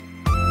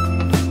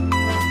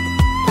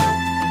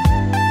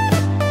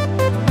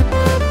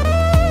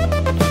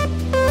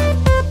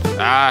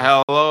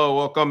Hello,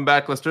 welcome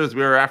back, listeners.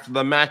 We are after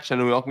the match,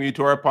 and we welcome you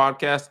to our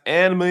podcast,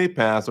 Anime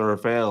Pass or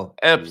Fail,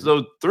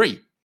 episode 3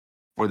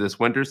 for this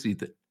winter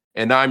season.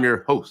 And I'm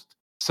your host,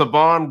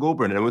 Savan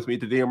Goulburn, and with me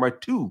today are my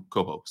two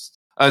co-hosts,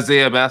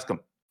 Isaiah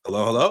Bascom.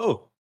 Hello,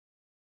 hello.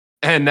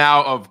 And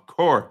now, of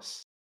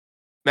course,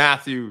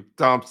 Matthew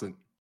Thompson.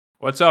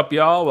 What's up,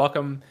 y'all?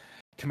 Welcome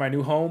to my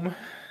new home.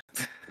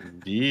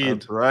 Indeed.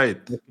 That's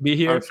right. Be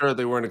here. I'm sure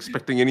they weren't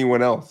expecting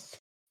anyone else.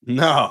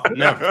 No,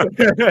 never.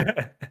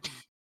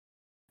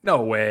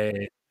 No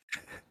way.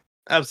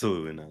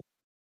 Absolutely not.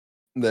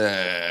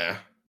 Nah.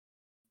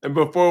 And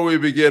before we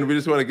begin, we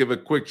just want to give a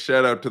quick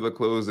shout out to the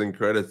closing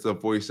credits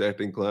of voice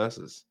acting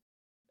classes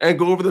and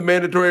go over the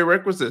mandatory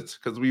requisites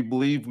because we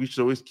believe we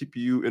should always keep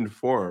you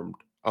informed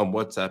on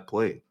what's at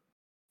play.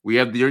 We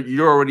have the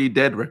You're Already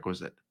Dead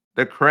requisite,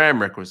 the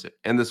Cram requisite,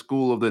 and the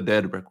School of the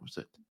Dead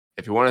requisite.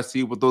 If you want to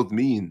see what those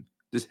mean,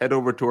 just head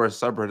over to our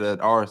subreddit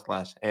at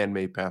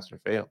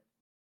r/AnimePassOrFail.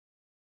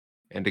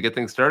 And to get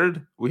things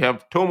started, we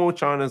have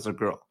Tomo-chan as a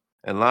girl.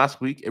 And last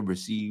week, it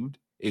received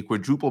a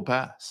quadruple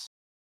pass.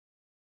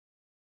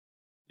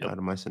 Out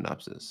of my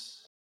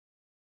synopsis.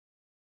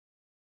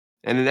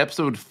 And in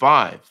episode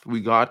 5,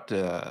 we got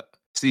to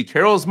see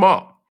Carol's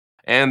mom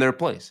and their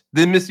place.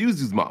 Then Miss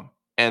Yuzu's mom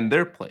and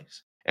their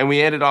place. And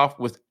we ended off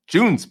with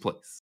June's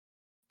place.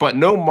 But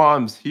no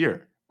moms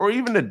here. Or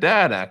even a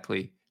dad,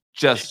 actually.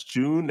 Just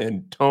June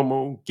and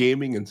Tomo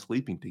gaming and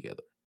sleeping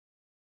together.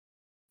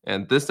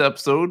 And this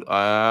episode,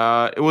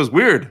 it was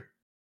weird,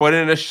 but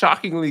in a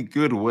shockingly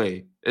good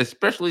way,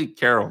 especially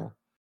Carol.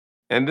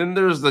 And then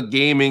there's the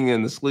gaming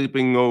and the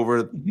sleeping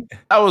over.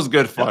 That was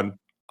good fun.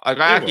 Like,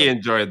 I actually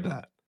enjoyed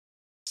that.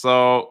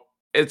 So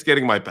it's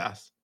getting my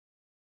pass.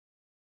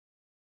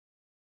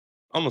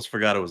 Almost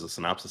forgot it was a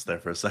synopsis there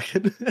for a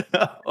second.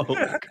 Oh,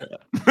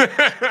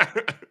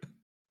 crap.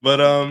 But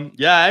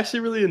yeah, I actually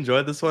really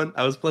enjoyed this one.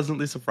 I was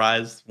pleasantly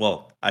surprised.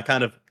 Well, I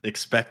kind of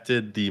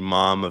expected the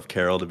mom of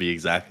Carol to be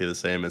exactly the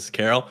same as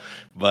Carol,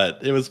 but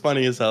it was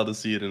funny as hell to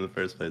see it in the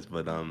first place.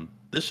 But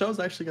this show's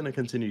actually going to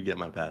continue to get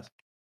my pass.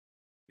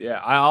 Yeah,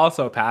 I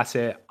also pass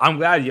it. I'm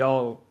glad you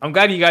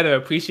guys are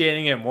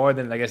appreciating it more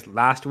than I guess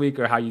last week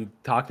or how you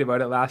talked about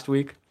it last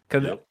week.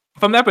 Because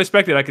from that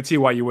perspective, I could see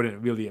why you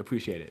wouldn't really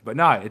appreciate it. But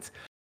no,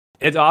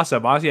 it's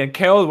awesome, honestly. And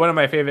Carol is one of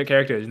my favorite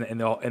characters in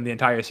the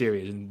entire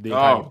series.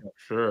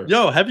 Sure.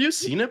 Yo, have you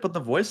seen it? But the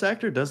voice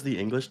actor does the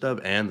English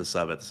dub and the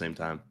sub at the same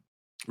time.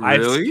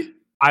 Really?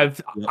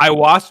 I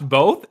watched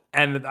both,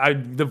 and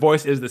the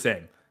voice is the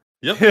same.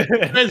 Yep.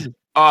 Crazy.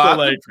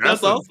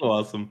 That's also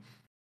awesome.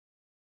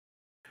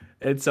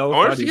 It's so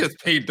funny. She gets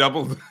paid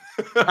double.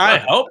 I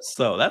hope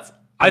so. That's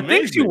amazing. I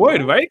think she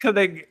would, right?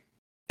 Because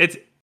it's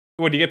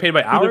what do you get paid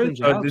by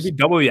hours? Or did you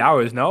double the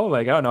hours? No,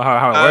 I don't know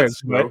how it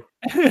works. But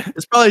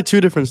it's probably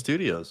two different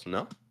studios,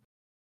 no?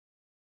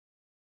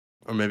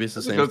 Or maybe it's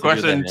the same. Good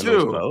question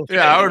too.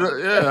 Yeah,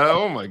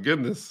 oh my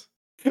goodness.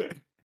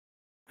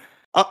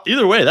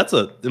 Either way, that's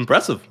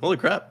impressive. Holy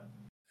crap!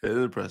 It is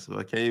impressive.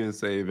 I can't even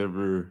say I've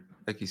ever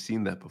actually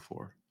seen that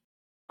before.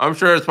 I'm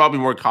sure it's probably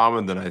more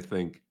common than I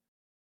think.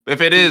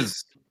 If it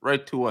is,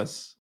 write to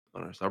us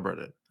on our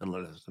subreddit and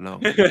let us know.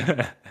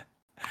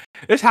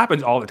 This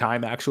happens all the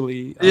time,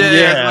 actually.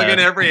 Yeah. Like in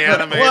every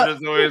anime,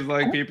 there's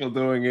always people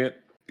doing it.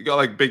 You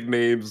got big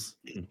names.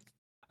 You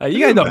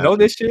guys don't know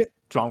this shit?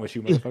 What's wrong with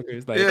you,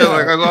 motherfuckers? I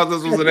thought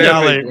this was an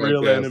anime.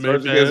 Real anime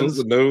fans. You guys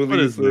supposed to know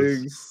these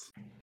things.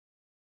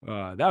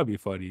 That would be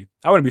funny.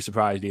 I wouldn't be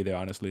surprised either,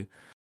 honestly.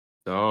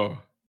 No.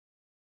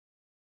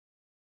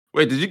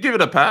 Wait, did you give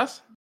it a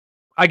pass?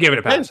 I gave it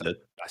a pass.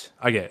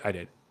 I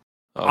did.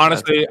 Oh,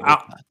 honestly,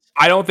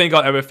 I don't think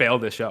I'll ever fail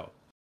this show.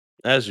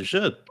 As you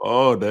should.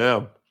 Oh,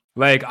 damn.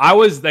 I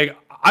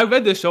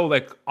read this show,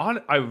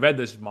 I read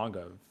this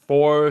manga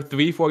 4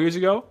 years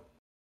ago.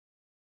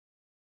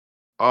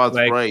 Oh,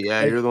 that's right.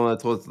 Yeah, you're the one that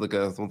told us to look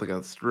at something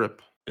on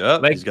strip. Yeah,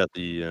 he's got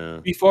the...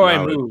 before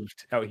I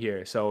moved out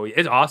here, so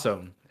it's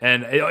awesome.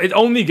 And it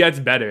only gets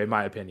better, in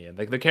my opinion.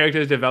 The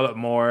characters develop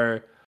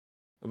more,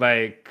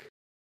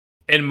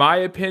 in my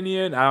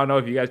opinion, I don't know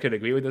if you guys could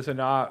agree with this or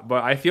not,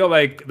 but I feel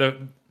like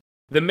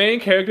the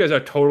main characters are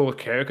total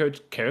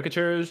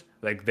caricatures.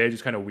 They're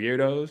just kind of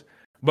weirdos.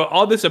 But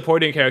all the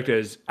supporting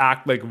characters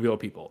act like real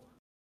people.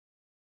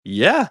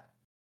 Yeah.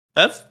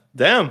 That's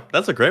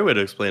a great way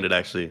to explain it,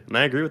 actually. And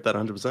I agree with that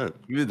 100%.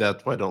 Maybe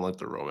that's why I don't like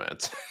the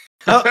romance.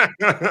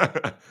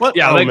 What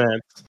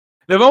romance?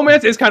 The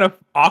romance is kind of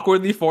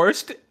awkwardly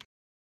forced,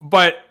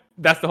 but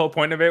that's the whole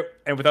point of it.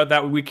 And without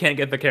that, we can't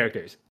get the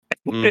characters.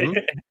 Mm-hmm.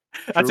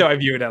 That's how I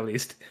view it, at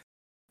least.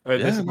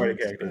 The supporting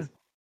characters.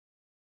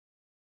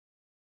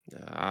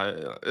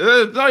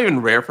 It's not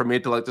even rare for me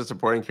to like the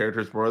supporting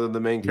characters more than the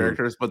main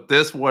characters, but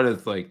this one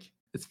is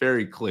it's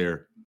very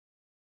clear.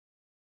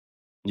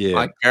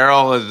 Yeah,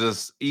 Carol is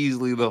just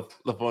easily the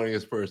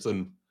funniest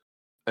person,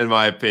 in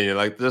my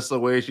opinion. Just the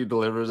way she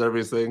delivers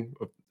everything,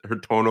 her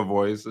tone of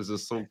voice is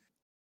just so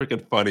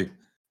freaking funny.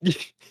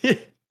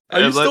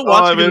 Are you still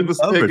watching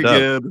it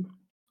again?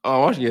 Oh,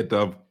 I'm watching it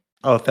dub.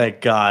 Oh,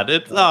 thank God!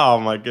 Oh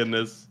my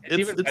goodness,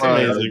 it's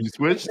amazing. You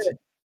switched?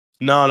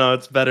 No,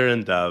 it's better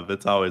in dub.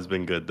 It's always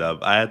been good dub.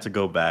 I had to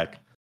go back.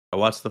 I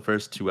watched the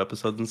first 2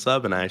 episodes in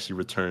sub, and I actually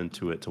returned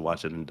to it to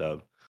watch it in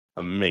dub.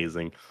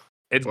 Amazing.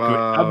 It's good.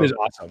 Dub is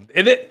awesome.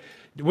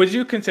 Would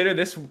you consider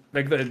this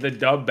like the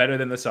dub better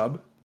than the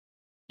sub?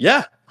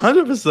 Yeah,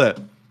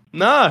 100%.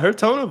 Nah, her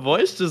tone of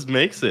voice just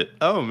makes it.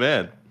 Oh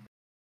man.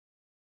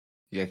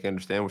 Yeah, I can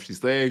understand what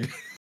she's saying.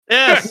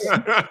 Yes.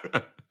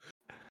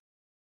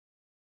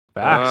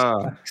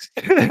 Facts.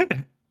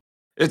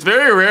 It's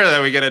very rare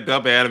that we get a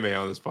dub anime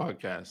on this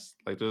podcast.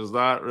 Like, there's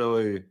not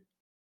really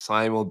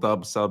simul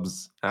dub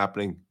subs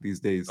happening these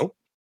days. Nope.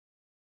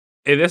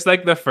 Is this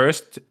like the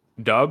first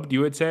dub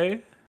you would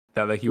say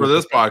that like you For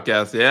this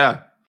podcast,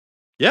 yeah.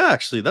 Yeah,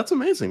 actually, that's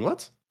amazing.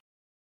 What?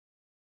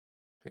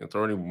 It's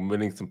already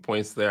winning some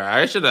points there.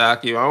 I should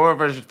ask you. I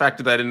wonder if I should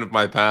factor that into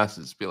my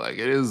passes. Be like,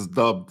 it is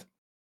dubbed.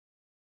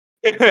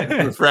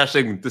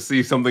 Refreshing to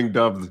see something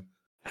dubbed.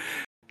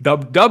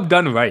 Dub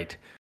done right.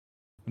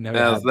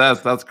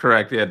 That's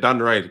correct. Yeah, done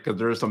right, because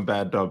there are some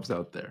bad dubs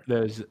out there.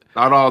 There's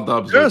Not all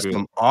dubs are There's good.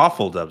 some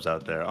awful dubs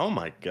out there. Oh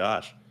my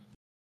gosh.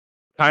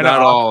 kind Not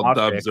of all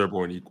dubs are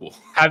born equal.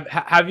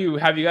 Have you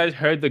guys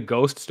heard the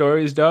Ghost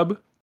Stories dub?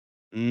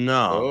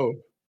 No.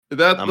 Is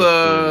that I'm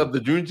the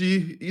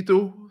Junji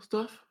Ito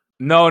stuff?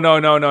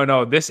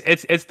 No. This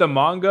it's the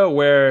manga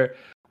where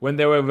when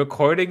they were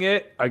recording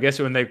it, I guess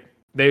when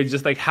they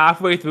just like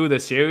halfway through the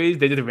series,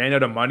 they just ran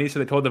out of money, so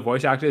they told the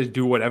voice actors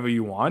do whatever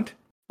you want,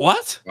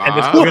 What? and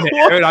they're still gonna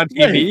air it on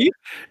TV.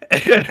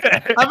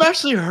 I've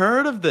actually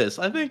heard of this.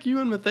 I think you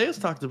and Matthias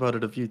talked about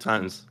it a few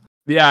times.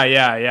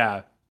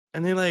 Yeah.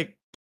 And they like,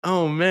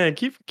 oh man,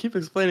 keep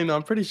explaining.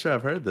 I'm pretty sure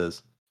I've heard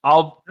this.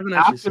 I'll I haven't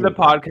actually after seen the it.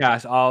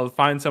 podcast, I'll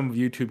find some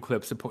YouTube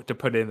clips to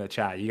put in the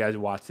chat. You guys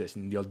watch this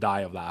and you'll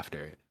die of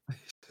laughter.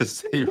 Just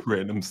say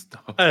random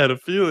stuff. I had a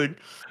feeling.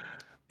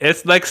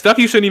 It's like stuff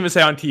you shouldn't even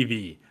say on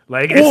TV.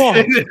 Like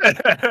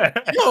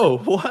it's Yo,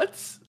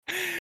 what?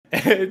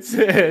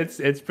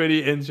 it's pretty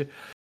interesting.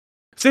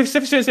 Stuff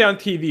you shouldn't say on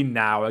TV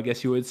now, I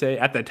guess you would say.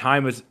 At the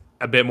time, was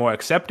a bit more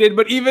accepted,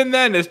 but even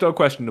then, it's still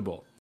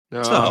questionable.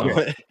 No,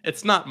 So,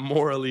 it's not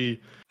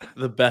morally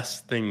the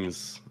best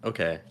things.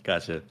 Okay,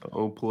 gotcha.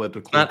 oh,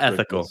 political. Not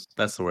ethical. correctness.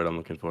 That's the word I'm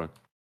looking for.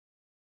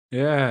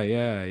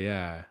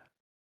 Yeah.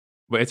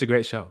 But it's a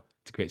great show.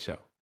 It's a great show.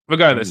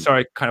 Regardless,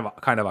 sorry, kind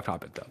of off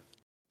topic though.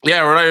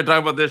 Yeah, we're not even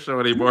talking about this show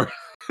anymore.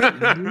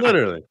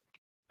 Literally.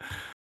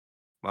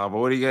 But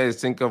what do you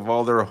guys think of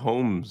all their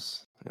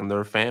homes and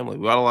their family?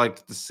 We ought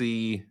like to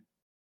see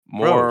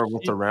more Bro, of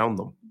what's around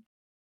them.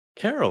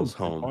 Carol's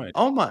Good home. point.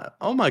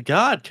 Oh my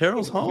God,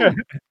 Carol's home.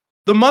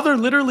 The mother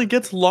literally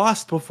gets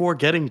lost before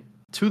getting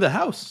to the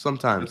house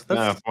sometimes. That's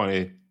That's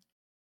funny.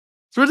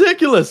 it's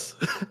ridiculous.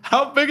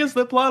 How big is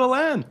the plot of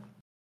land?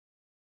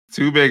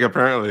 Too big,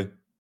 apparently. I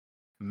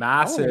wanna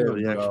Massive,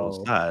 know the actual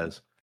bro.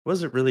 size. What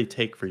does it really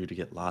take for you to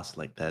get lost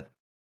like that?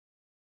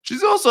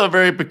 She's also a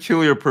very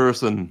peculiar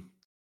person,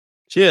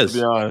 She to is.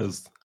 be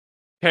honest.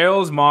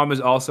 Carol's mom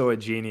is also a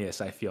genius,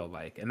 I feel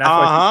like, and that's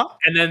why. Uh-huh.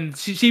 And then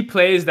she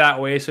plays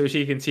that way so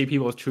she can see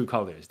people's true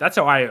colors. That's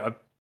how I.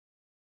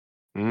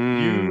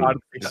 Mm.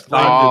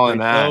 Explained all it in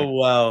like, that. oh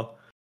wow.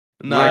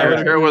 No, Like, I her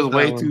agree hair was with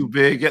way that one. too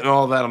big and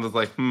all that. I'm just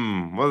like,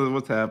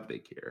 what's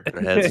happening here?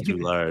 Her head's too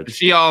Is large.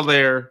 she all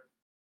there?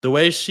 The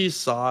way she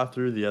saw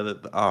through the other.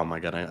 Oh my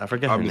God, I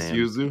forget her Miss name.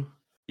 Yuzu?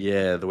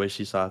 Yeah, the way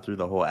she saw through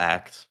the whole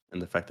act and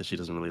the fact that she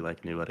doesn't really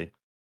like anybody.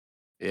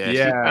 Yeah, she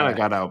Yeah. kind of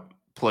got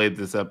outplayed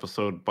this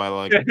episode by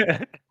like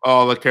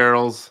all the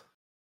carols.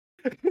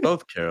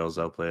 Both Carols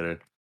outplayed her.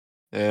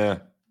 Yeah.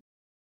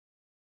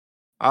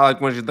 I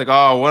like when she's like,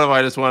 oh, what if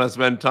I just want to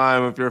spend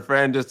time with your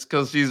friend just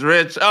because she's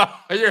rich? Oh,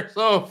 you're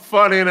so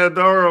funny and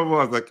adorable.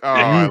 I was like, oh,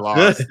 I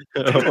lost.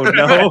 Oh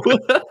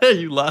no,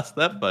 you lost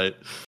that fight.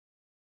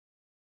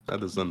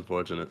 That is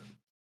unfortunate.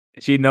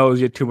 She knows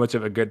you're too much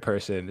of a good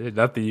person. There's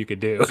nothing you can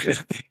do.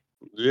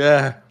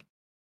 Yeah.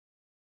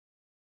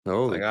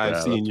 Holy Like, I've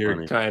crap, seen that's your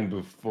funny. kind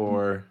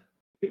before.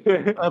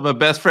 I have a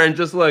best friend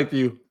just like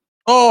you.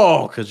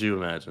 Oh, could you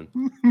imagine?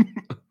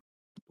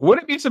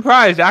 Wouldn't be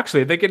surprised,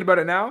 actually. Thinking about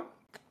it now,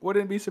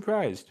 wouldn't be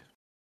surprised.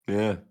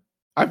 Yeah.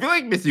 I feel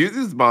like Miss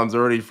Yuzu's mom's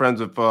already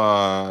friends with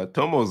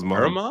Tomo's mom.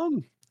 Her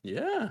mom?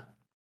 Yeah.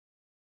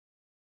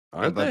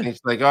 Aren't I they? think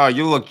she's like, oh,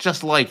 you look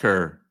just like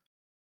her.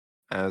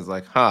 And I was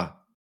like, huh.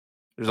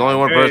 There's only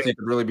one Very- person you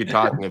could really be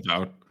talking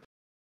about.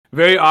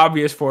 Very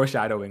obvious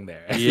foreshadowing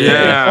there.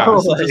 Yeah.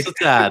 Just a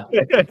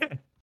tad.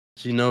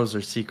 She knows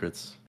her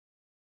secrets.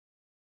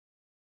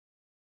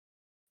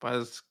 But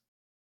it's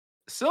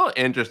still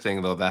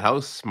interesting, though, that how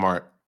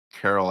smart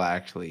Carol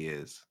actually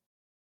is.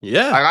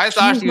 Yeah. Like, I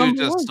thought she was number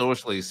just one.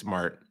 socially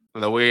smart.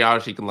 The way how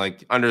she can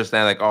like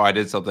understand, like, oh, I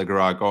did something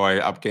wrong. Oh,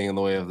 I'm getting in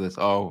the way of this.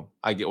 Oh,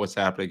 I get what's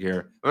happening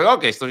here. Like,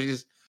 okay, so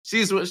she's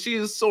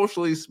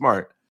socially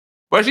smart,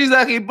 but she's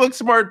actually book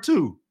smart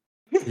too.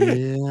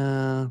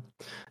 Yeah.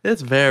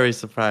 It's very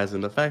surprising.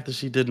 The fact that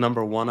she did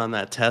number one on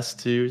that test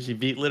too. She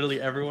beat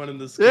literally everyone in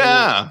the school.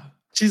 Yeah,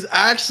 She's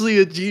actually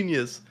a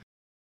genius.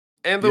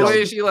 And the Yeah, way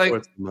just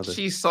supports the mother.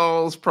 she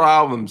solves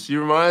problems. She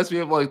reminds me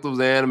of like those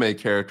anime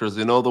characters,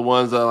 the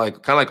ones that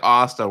like kind of like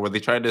Asta, where they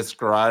try to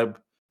describe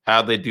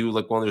how they do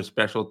like one of their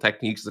special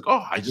techniques. Like,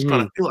 oh, I just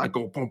kind of feel I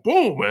go boom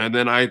boom, and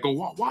then I go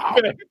wow wow,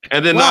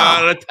 and then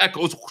Wow. an attack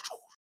goes.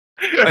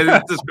 I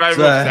just describe it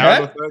The with sound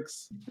heck?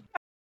 effects.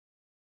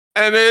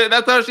 And then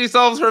that's how she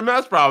solves her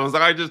math problems.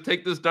 Like, I just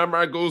take this number,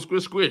 I go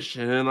squish squish,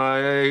 and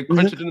I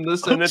crunch it into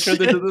this, and it turns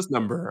into this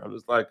number. I'm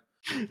just like,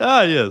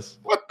 Ah, yes.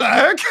 what the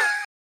heck?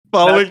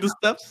 Following the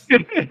steps.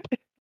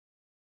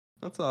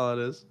 That's all it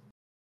is.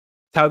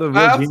 That's how the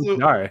real geniuses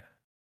are.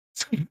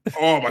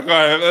 Oh my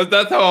god,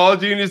 that's how all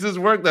geniuses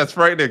work. That's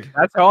frightening.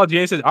 That's how all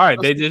geniuses are.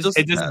 They Just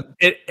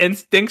it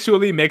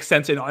instinctually makes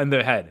sense in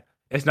their head.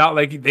 It's not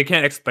like they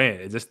can't explain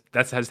it. It just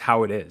that's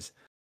how it is.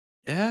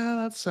 Yeah,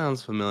 that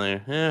sounds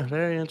familiar. Yeah,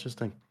 very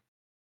interesting.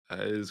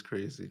 That is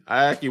crazy.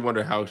 I actually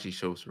wonder how she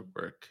shows her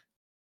work.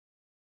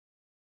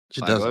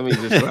 She Like, does. let me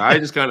just. I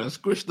just kind of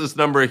squished this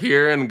number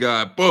here and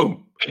got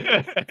boom,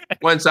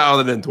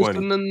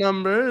 1,020. The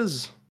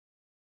numbers.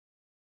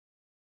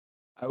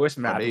 I wish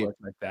math mean-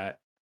 worked like that.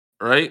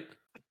 Right?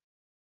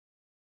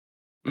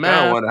 I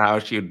Man, wonder how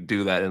she would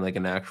do that in like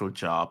an actual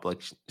job.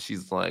 Like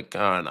she's like,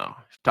 I don't know,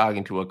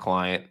 talking to a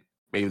client.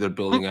 Maybe they're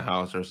building a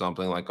house or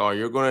something. Like, oh,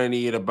 you're going to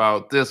need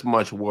about this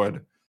much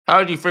wood. How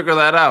did you figure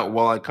that out?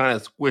 Well, I kind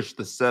of squished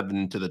the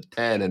 7 to the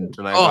 10, and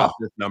I got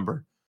this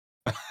number.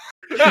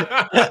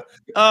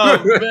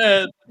 oh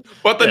man.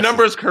 But the Yes.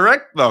 number's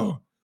correct though.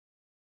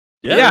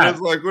 Yeah. It's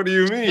like, what do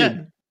you mean? Yeah.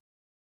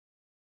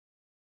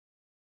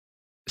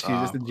 She's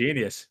just a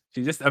genius.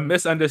 She's just a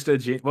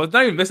misunderstood genius. Well, it's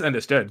not even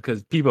misunderstood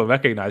because people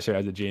recognize her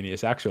as a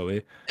genius,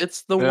 actually.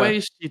 It's the Yeah. way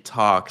she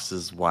talks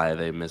is why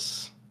they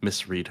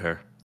misread her.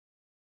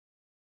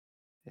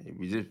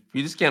 You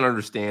just can't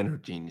understand her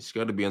genius.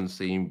 You got to be on the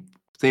same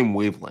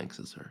wavelengths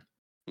as her.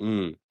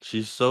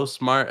 She's so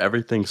smart,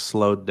 everything's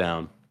slowed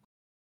down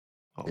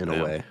Oh, in man.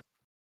 a way.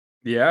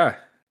 Yeah.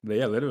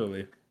 Yeah,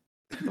 literally.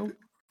 No.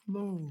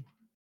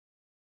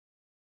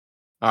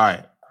 All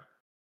right.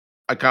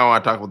 I kind of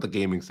want to talk about the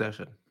gaming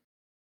session.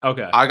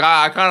 Okay.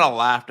 I kind of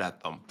laughed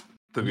at them,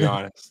 to be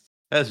honest,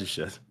 As you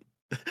should.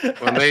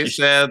 when they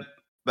said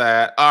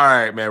that. All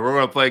right, man, we're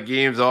gonna play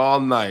games all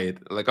night.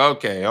 Like,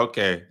 okay,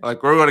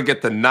 like we're gonna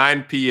get to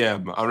 9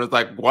 p.m. I'm just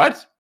like,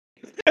 what?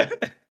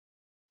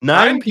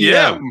 9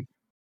 p.m.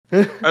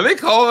 Are they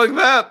calling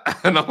that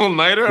an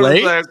all-nighter? I was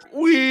Late? like,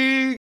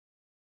 we.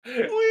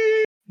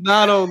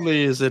 Not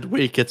only is it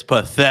weak, it's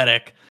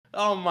pathetic.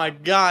 Oh my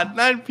god,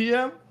 9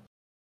 p.m.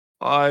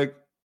 Like,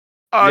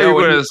 how are Yeah, you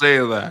when gonna you- say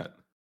that?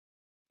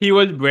 He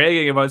was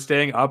bragging about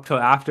staying up till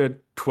after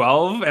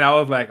 12, and I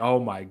was like, oh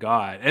my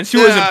god. And she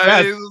was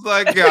impressed. He was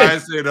like, yeah, I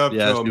stayed up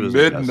Yeah, till she was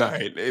impressed.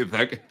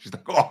 midnight. She's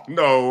like, oh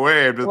no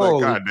way! I'm just Holy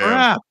like, god damn.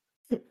 crap.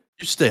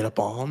 You stayed up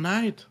all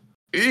night.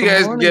 If It's you the guys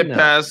can morning get now.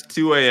 past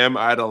 2 a.m.,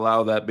 I'd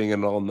allow that being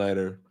an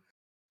all-nighter.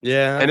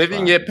 Yeah. And that's if you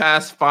can fine. get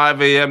past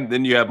 5 a.m.,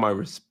 then you have my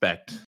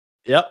respect.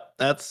 Yep,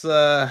 that's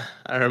I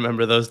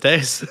remember those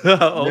days.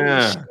 Oh,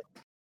 Yeah. shit.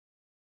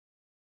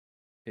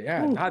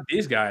 Yeah, not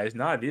these guys.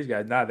 Nah,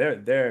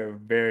 they're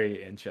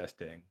very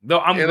interesting. Though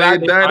I'm And glad they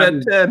they died finally,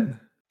 at 10.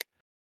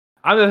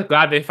 I'm just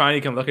glad they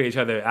finally can look at each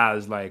other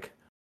as like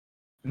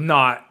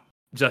not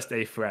just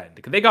a friend.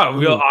 Because they got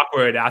real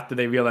awkward after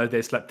they realized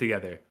they slept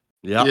together.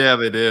 Yep. Yeah,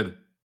 they did.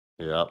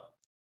 Yep.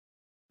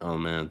 Oh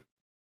man.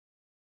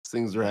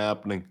 Things are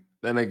happening.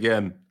 Then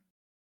again,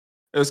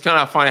 it was kind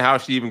of funny how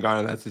she even got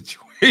in that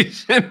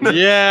situation.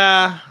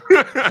 Yeah.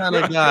 Kind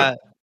of got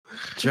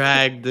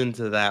dragged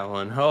into that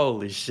one.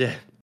 Holy shit.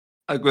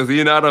 Like, was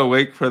he not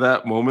awake for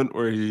that moment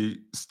where he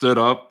stood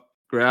up,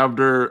 grabbed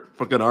her,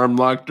 fucking arm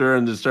locked her,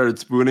 and just started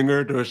spooning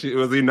her? Was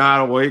he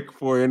not awake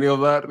for any of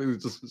that? It was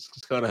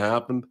just kind of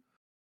happened.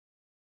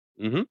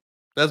 Mm-hmm.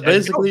 That's Yeah,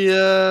 basically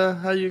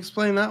how you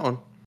explain that one.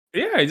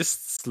 Yeah,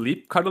 just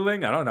sleep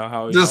cuddling. I don't know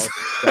how. Just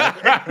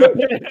sometimes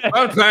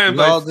It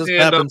I all just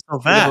stand up happened so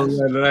fast.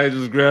 and I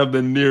just grab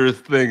the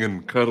nearest thing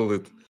and cuddle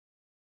it.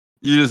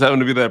 You just happen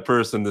to be that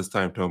person this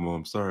time, Tomo.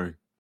 I'm sorry.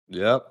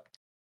 Yep.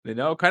 You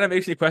know, kind of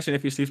makes you question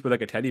if he sleeps with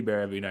like a teddy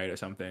bear every night or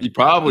something. He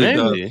probably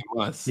does. Maybe. He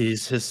must.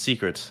 He's his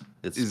secret.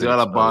 He's been got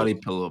a exposed. body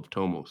pillow of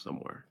Tomo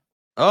somewhere.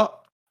 Oh,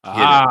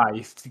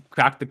 You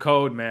cracked the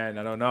code, man.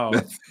 I don't know.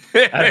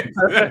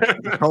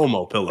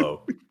 Homo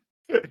pillow.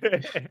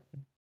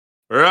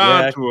 We're Yeah,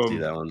 on I to can see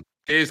him. that one.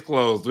 Case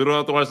closed. We don't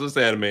have to watch this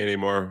anime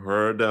anymore.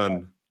 We're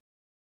done.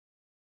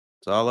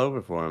 It's all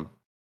over for him.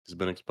 He's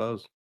been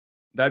exposed.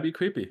 That'd be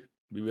creepy.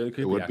 Be really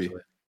creepy, would be.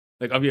 actually.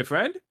 Like, of your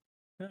friend?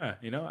 Yeah,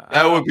 you know.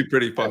 That would be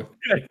pretty fun.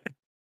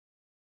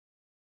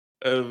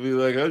 I'd be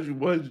like,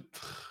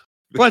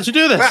 Why'd you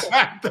do this?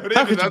 That could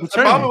you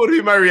betray probably me? would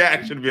be my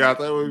reaction, to be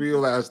honest. That would be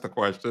able to ask the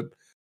question.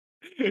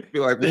 Be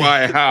like,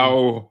 why?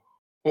 How?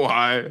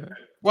 Why?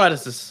 Why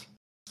does this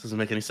doesn't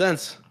make any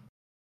sense?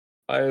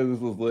 Why is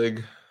this a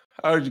thing?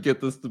 How did you get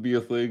this to be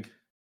a thing?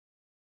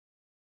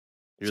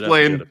 You'd have to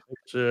Explain. get a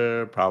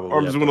picture, probably. Or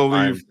I'm have just to gonna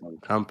find leave. some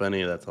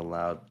company that's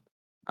allowed.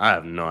 I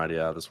have no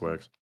idea how this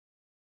works.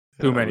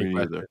 Too Yeah, many me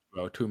questions, neither.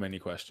 bro. Too many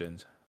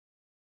questions.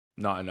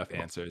 Not enough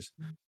answers.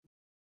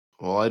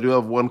 Well, I do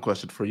have one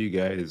question for you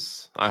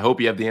guys. I hope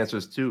you have the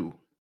answers too.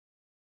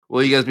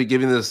 Will you guys be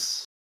giving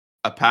this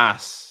a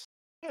pass?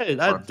 Hey,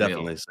 Or I'd fail.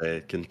 definitely say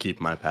it can keep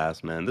my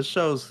pass, man. This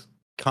show's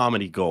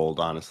comedy gold,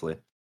 honestly.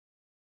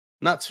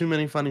 Not too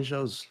many funny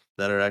shows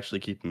that are actually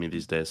keeping me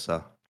these days,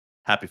 so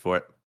happy for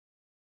it.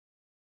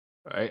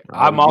 Right.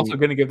 I'll I'm be also giving-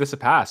 going to give this a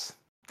pass.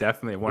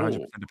 Definitely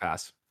 100% a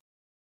pass.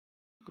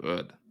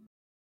 Good.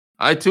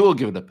 I too will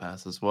give it a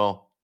pass as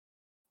well.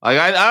 Like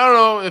I don't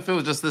know if it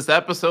was just this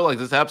episode. Like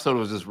this episode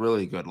was just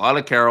really good. A lot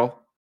of Carol,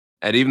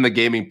 and even the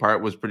gaming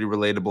part was pretty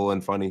relatable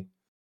and funny.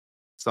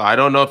 So I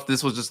don't know if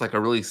this was just like a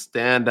really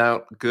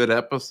standout good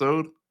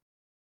episode,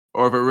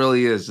 or if it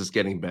really is just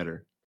getting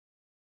better.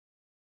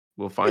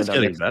 We'll find It's out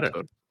getting next better.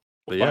 episode.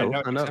 But yeah, Find we'll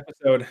out find next out.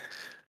 episode.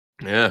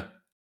 Yeah.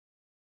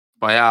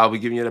 But yeah, I'll be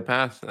giving it a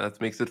pass. That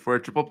makes it for a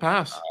triple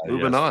pass.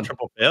 Moving Yes, on.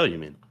 Triple fail, you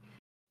mean?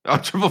 Oh,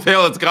 triple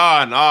fail, it's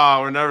gone.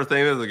 Oh, we're never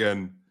saying this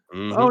again.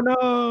 Mhm. Oh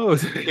no!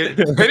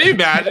 Can you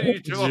imagine you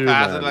triple You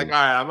pass and imagine. like, all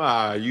right, I'm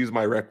gonna use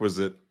my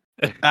requisite.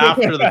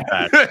 After the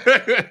fact.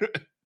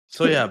 It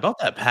So yeah, about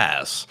that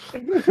pass.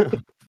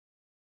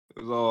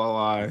 was all a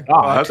lie. Oh,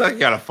 Oh, that's actually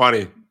kind of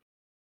funny.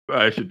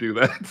 I should do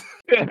that.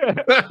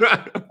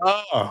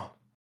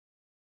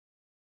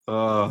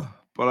 Oh.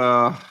 But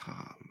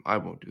I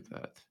won't do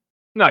that.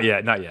 Not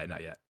yet. Not yet.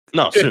 Not yet.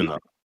 No, soon though.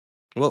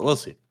 We'll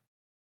see.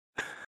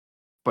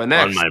 But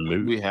next, my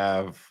mood. we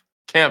have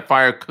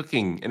campfire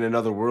cooking in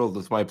another world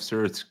with my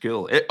absurd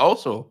skill. It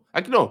also,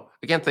 I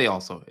can't say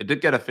also. It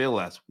did get a fail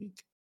last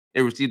week.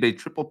 It received a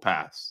triple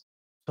pass.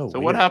 So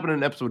what weird. happened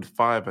in episode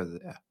 5?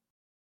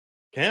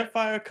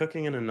 Campfire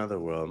cooking in another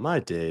world. My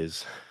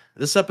days.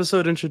 This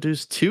episode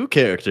introduced 2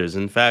 characters.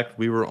 In fact,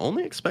 we were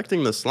only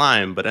expecting the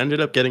slime, but ended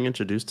up getting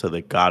introduced to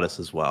the goddess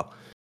as well.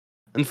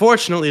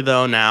 Unfortunately,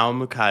 though, now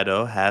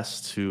Mukaido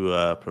has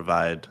to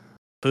provide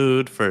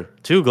food for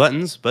 2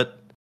 gluttons, but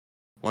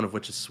one of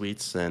which is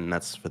sweets, and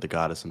that's for the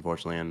goddess,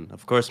 unfortunately, and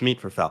of course, meat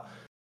for Fel.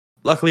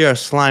 Luckily, our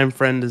slime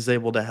friend is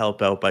able to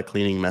help out by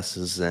cleaning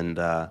messes and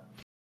all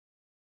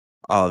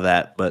of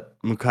that, but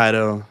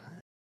Mukaido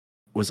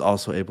was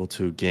also able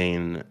to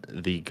gain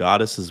the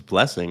goddess's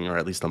blessing, or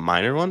at least a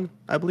minor one,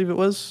 I believe it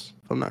was,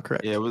 if I'm not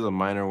correct. Yeah, it was a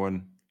minor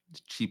one.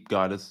 Cheap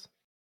goddess.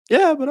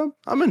 Yeah, but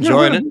I'm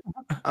enjoying it.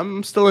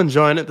 I'm still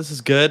enjoying it. This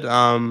is good.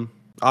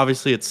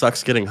 Obviously, it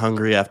sucks getting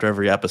hungry after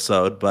every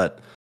episode, but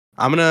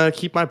I'm gonna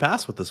keep my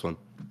pass with this one.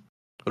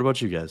 What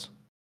about you guys?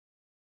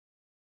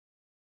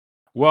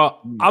 Well,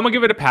 I'm gonna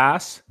give it a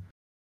pass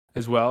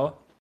as well.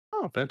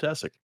 Oh,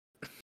 fantastic.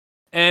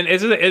 And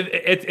it's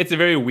a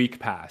very weak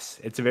pass.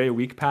 It's a very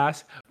weak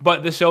pass,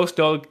 but the show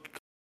still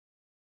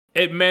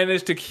it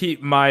managed to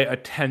keep my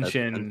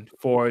attention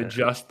for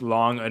just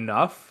long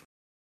enough.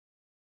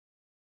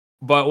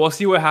 But we'll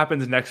see what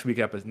happens next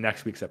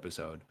week's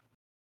episode,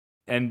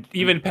 and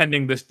even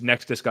pending this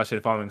next discussion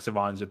following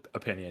Savon's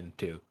opinion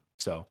too.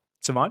 So,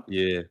 Savon?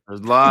 Yeah.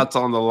 There's lots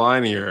on the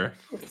line here.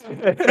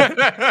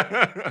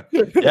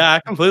 Yeah,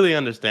 I completely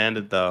understand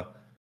it, though.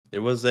 It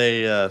was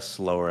a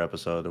slower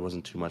episode. There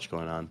wasn't too much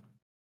going on.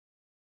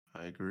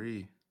 I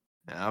agree.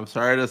 And I'm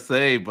sorry to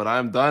say, but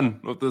I'm done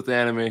with this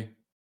anime.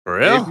 For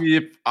real? Maybe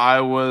if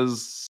I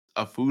was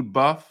a food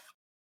buff,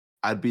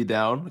 I'd be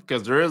down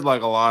because there is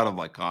like a lot of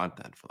like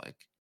content for like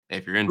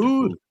if you're into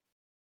Food. food.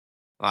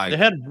 Like They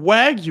had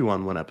Wagyu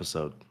on one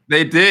episode.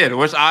 they did,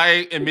 which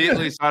I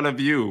immediately thought of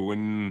you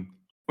when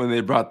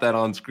they brought that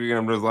on screen.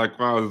 I'm just like,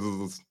 wow, this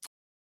is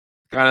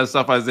kind of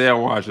stuff Isaiah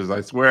watches,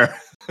 I swear.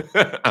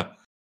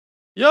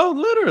 Yo,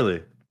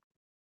 literally.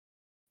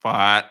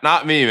 But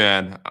not me,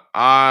 man.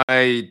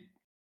 I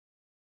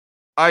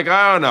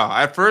don't know.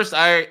 At first,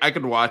 I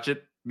could watch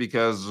it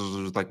because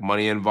there's like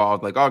money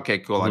involved. Like, okay,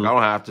 cool. Like, Mhm. I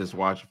don't have to just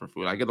watch it for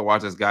food. I get to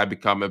watch this guy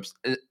become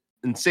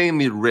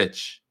insanely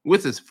rich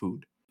with his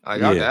food.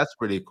 Like, okay, Yeah. that's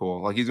pretty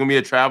cool. Like, he's gonna be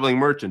a traveling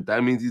merchant.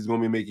 That means he's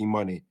gonna be making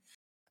money.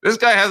 This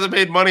guy hasn't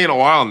made money in a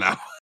while now.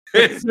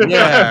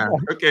 Yeah,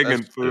 cooking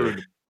and that's true.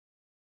 food.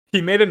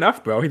 He made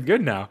enough, bro. He's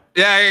good now.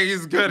 Yeah,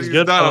 he's good. He's He's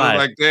good done. for I was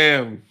life. like,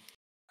 damn.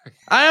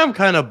 I am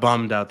kind of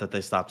bummed out that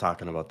they stopped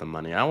talking about the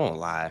money. I won't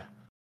lie.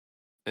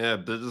 Yeah,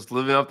 they're just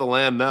living off the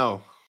land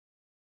now.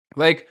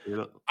 Like, You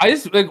know? I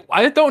just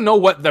don't know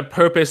what the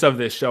purpose of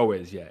this show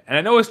is yet, and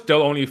I know it's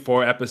still only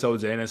 4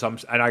 episodes in, and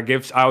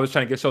I was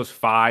trying to give shows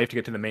 5 to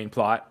get to the main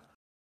plot,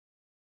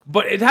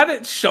 but it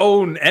hadn't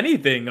shown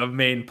anything of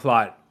main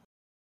plot.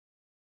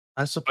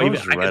 I suppose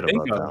I you're can right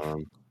think about of. that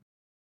one.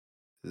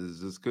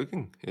 Is just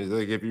cooking. It's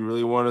like if you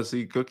really want to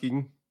see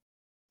cooking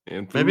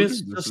and food, Maybe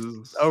it's this just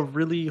is a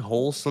really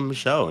wholesome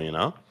show, you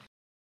know?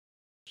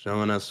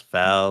 Showing us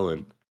Fel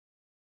and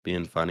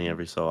being funny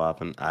every so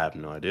often. I have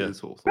no idea. it's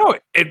wholesome. No,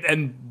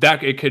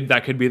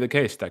 that could be the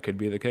case. That could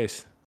be the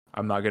case.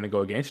 I'm not going to go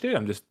against it.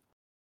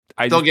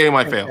 I Still just getting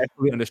my don't fail.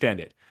 actually understand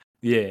it.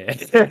 Yeah.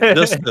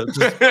 Just put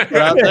it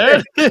out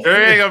there. You're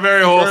getting a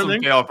very wholesome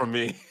Everything. fail from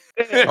me.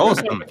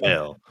 Wholesome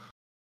fail.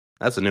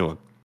 That's a new one.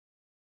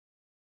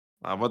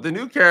 But the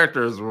new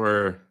characters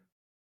were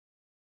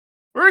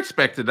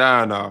expected. I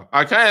don't know.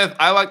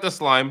 I like the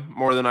slime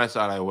more than I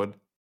thought I would.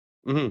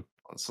 Mhm.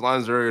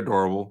 Slime's very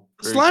adorable.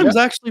 Very Slime's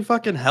actually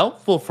fucking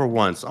helpful for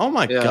once. Oh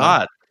my Yeah.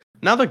 god.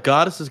 Now the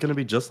goddess is gonna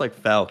be just like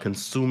Fel,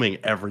 consuming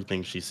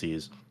everything she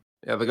sees.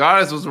 Yeah, the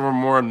goddess was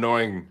more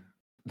annoying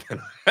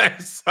than I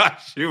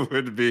thought she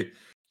would be.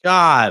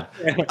 God.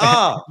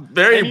 Ah,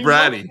 Very and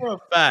bratty.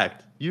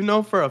 You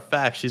know for a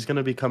fact she's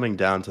gonna be coming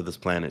down to this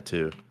planet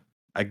too.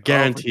 I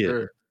guarantee it.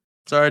 Sure.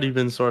 It's already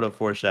been sort of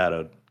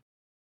foreshadowed.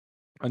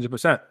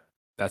 100%.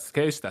 That's the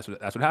case. That's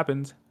what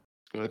happens.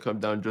 It's gonna come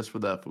down just for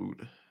that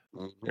food.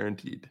 Mhm.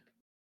 Guaranteed.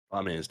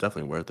 I mean, it's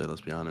definitely worth it,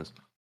 let's be honest.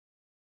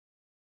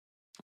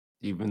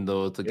 Even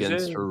though it's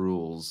against it? her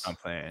rules. I'm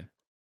playing.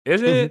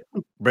 Is it?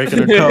 Breaking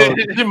her code.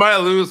 She might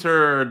lose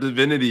her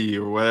divinity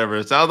or whatever.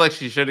 It sounds like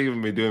she shouldn't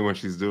even be doing what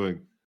she's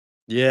doing.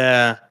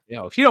 Yeah.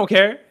 Yo, she don't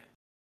care.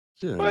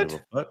 She doesn't What? give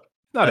a fuck.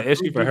 Not That an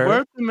issue food for be her.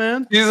 worth it,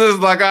 man. She's just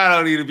like, I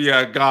don't need to be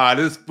a god.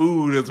 This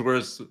food is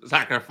worth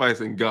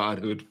sacrificing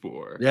godhood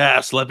for.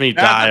 Yes, let me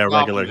That's die a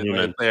regular compliment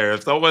human. right there.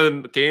 If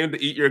someone came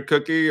to eat your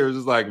cookie, it was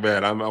just like,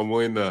 man, I'm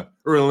willing to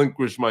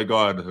relinquish my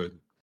godhood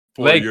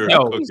for Like, your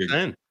yo, cooking.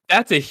 Insane.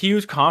 That's a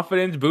huge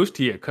confidence boost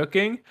to your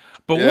cooking.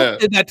 But Yeah. what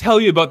did that tell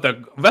you about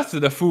the rest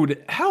of the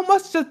food? How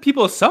much does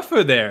people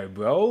suffer there,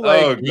 bro?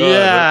 Like, Oh, God.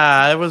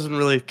 Yeah, I wasn't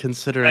really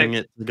considering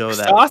it to go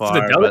that sauce far. is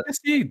a But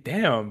delicacy?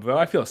 Damn, bro.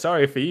 I feel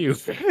sorry for you.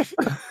 sauce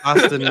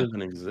didn't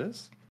even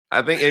exist.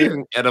 I think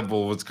anything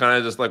edible was kind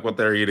of just like what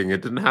they're eating.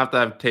 It didn't have to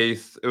have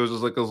taste. It was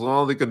just like as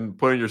long as they can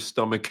put in your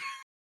stomach.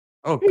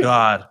 Oh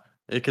God,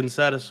 it can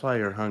satisfy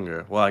your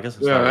hunger. Well, I guess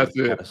it's Yeah, not really that's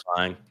it.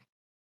 satisfying.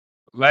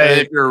 And like,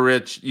 if you're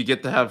rich, you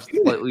get to have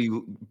slightly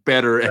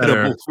better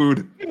edible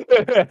food.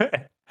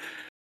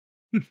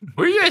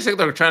 Where do you guys think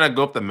they're trying to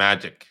go up the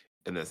magic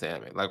in this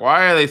anime? Like,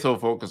 why are they so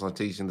focused on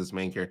teaching this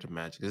main character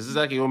magic? Is this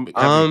actually going to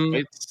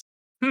be fights?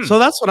 So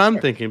that's what I'm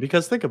thinking.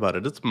 Because think about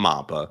it, it's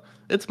Mappa.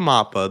 It's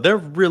Mappa. They're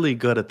really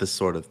good at this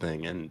sort of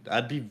thing, and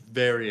I'd be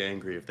very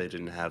angry if they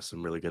didn't have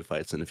some really good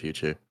fights in the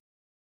future.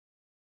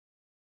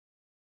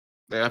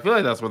 Like, I feel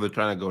like that's where they're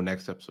trying to go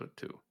next episode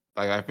too.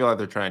 Like, I feel like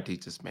they're trying to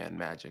teach this man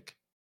magic.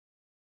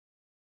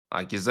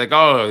 Like, he's like,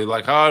 oh,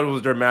 like, how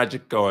was their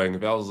magic going?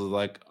 Bells is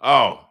like,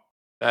 oh,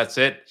 that's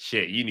it?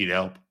 Shit, you need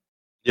help.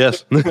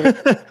 Yes,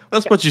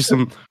 let's put you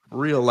some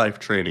real life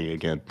training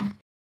again.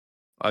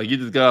 You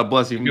just got a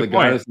blessing from the Good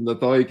point. goddess, and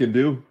that's all you can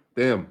do?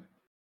 Damn.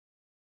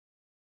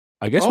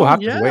 I guess we'll have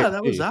to yeah, wait.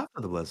 that was See.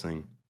 after the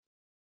blessing.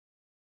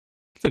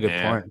 That's a good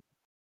Yeah. point.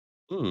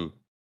 Hmm.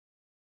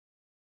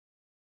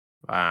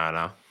 I don't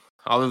know.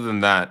 Other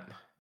than that,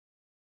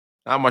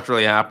 not much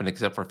really happened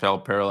except for Fel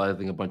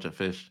paralyzing a bunch of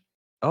fish.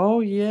 Oh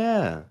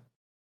yeah,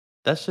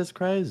 that's just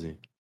crazy.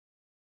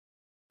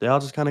 They all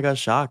just kind of got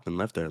shocked and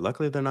left there.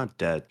 Luckily, they're not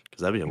dead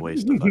because that'd be a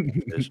waste of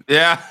fucking fish.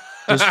 Yeah.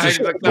 Just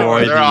Exactly. destroy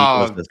They're the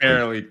all ecosystem.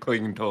 apparently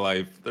clinging to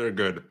life. They're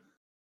good.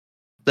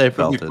 They They'll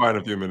felt be it. fine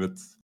in a few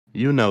minutes.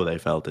 You know they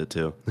felt it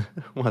too.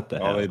 What the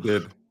Oh, hell? they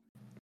did.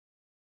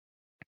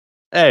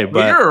 Hey, But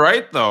but you're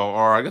right, though,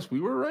 or I guess we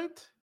were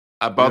right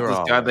about We were this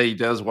all guy right. that he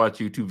does watch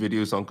YouTube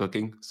videos on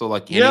cooking. So,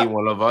 like Yeah. any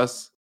one of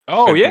us,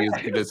 Oh, could yeah. be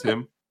as good as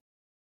him.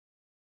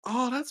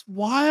 oh, that's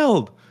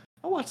wild.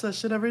 I watch that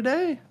shit every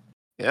day.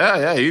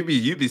 Yeah, you'd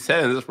be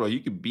set in this, bro. You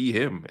could be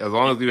him as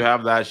long as you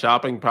have that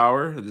shopping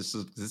power.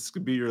 This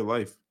could be your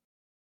life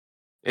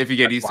if you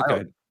get That's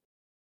wild. isekai.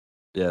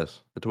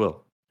 Yes, it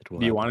will. It will.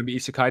 Do you happen. want to be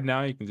isekai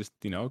now? You can just,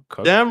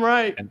 cook. Damn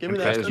right. And- Give me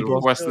and that. guys Guys, people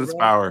request this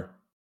power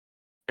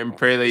and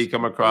pray that you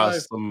come across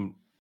Life. some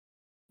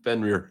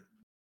Fenrir.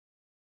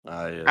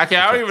 Yes. Actually,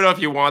 I don't even know if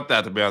you want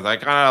that, to be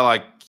honest.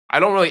 I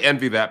don't really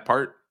envy that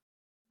part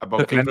about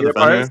Cooking cooking for the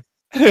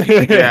Fenrir.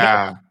 Fenrir?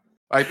 Yeah.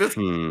 Like this,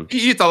 Hmm.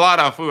 he eats a lot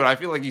of food. I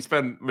feel like he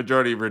spent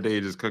majority of her day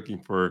just cooking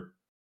for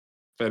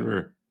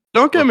Fenrir.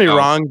 Don't get me Look out.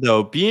 wrong,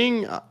 though.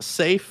 Being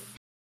safe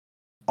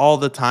all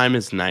the time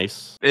is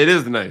nice, It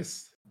is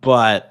nice.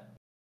 but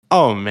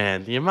oh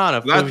man, the amount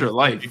of That's food your he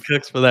life.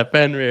 cooks for that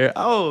Fenrir.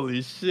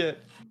 Holy shit!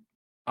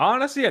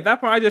 Honestly, at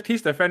that point, I just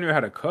teach the Fenrir how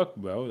to cook,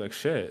 bro. Like,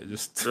 shit.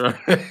 Just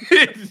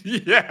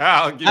Yeah,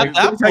 I'll give you At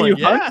that how you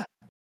point, hunt? yeah.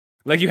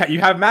 like you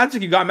have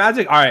magic. You got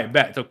magic. All right,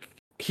 bet. So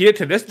heat it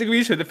to this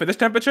degree for this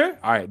temperature.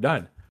 All right,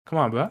 done. Come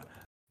on, bro.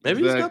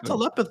 Maybe he's got Exactly.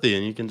 telepathy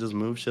and you can just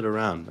move shit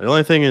around. The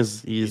only thing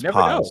is he's never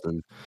know. paused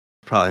and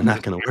probably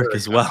not going to work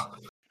as well.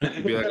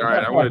 Be like, all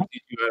right, I'm gonna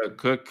teach you how to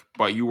cook,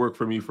 but you work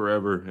for me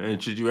forever.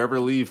 And should you ever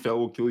leave, Fel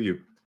will kill you.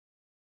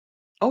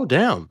 Oh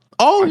damn!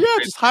 Oh I'm yeah,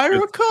 great. just hire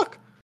a cook.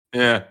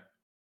 Yeah.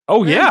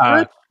 Oh Man's yeah.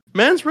 rich.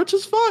 Man's rich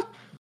as fuck.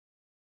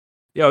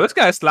 Yo, this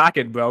guy's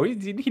slacking, bro. He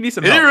needs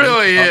some He help.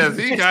 really is.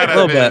 He kind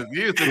Little of is. bit.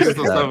 He used to do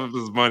some stuff with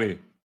his money.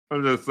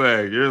 I'm just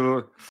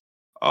saying.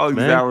 All these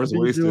Man, hours he's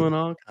wasted. doing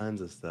all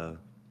kinds of stuff.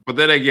 But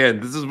then again,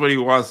 this is what he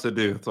wants to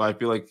do. So I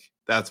feel like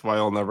that's why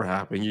it'll never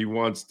happen. He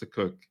wants to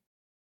cook.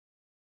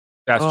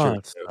 That's Oh, true.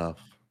 it's tough.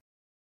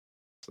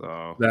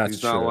 So That's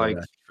he's not true, like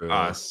that's true.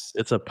 us.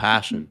 It's a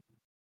passion.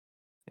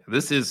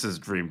 This is his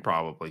dream,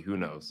 probably. Who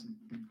knows?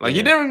 Like, he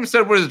Yeah. never even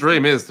said what his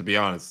dream is, to be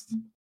honest.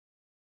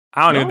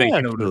 I don't even No, think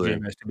he knows what his actually.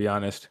 dream is, to be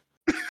honest.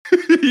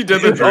 He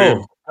did the dream.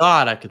 Oh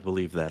God, I could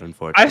believe that. I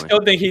Unfortunately,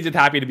 still think he's just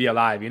happy to be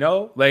alive,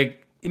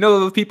 Like, you know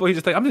those people. He's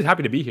just like, I'm just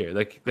happy to be here.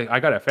 Like I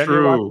got a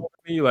family watching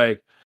me.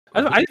 Like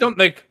I don't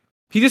like.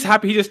 He's just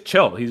happy. He just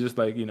chill. He's just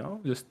like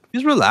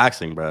He's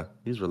relaxing, bro.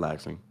 He's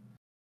relaxing,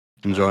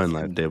 enjoying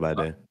life day by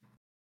day.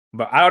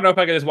 But I don't know if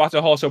I can just watch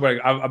a whole show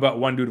about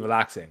one dude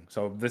relaxing.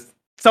 So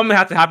something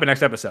has to happen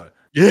next episode.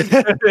 Yeah,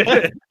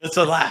 it's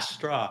the last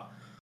straw.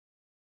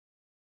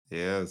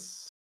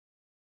 Yes,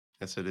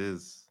 it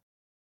is.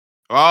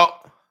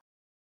 Well,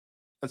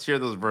 let's hear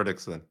those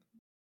verdicts then.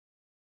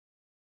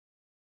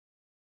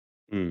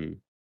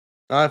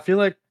 I feel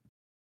like,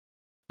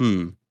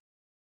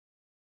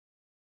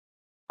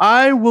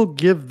 I will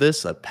give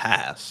this a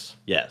pass.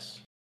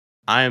 Yes,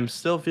 I am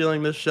still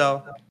feeling this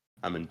show.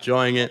 I'm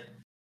enjoying it.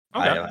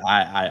 Okay.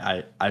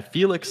 I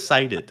feel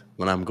excited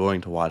when I'm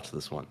going to watch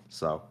this one.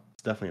 So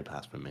it's definitely a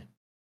pass for me.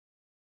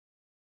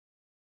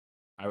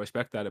 I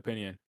respect that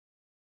opinion.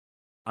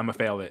 I'm gonna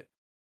fail it.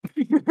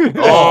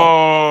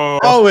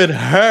 Oh, it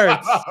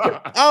hurts.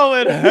 Oh,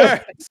 it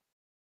hurts.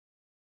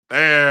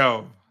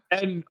 Damn.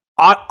 And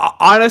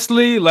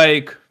honestly,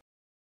 like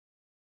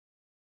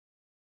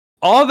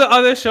all the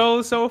other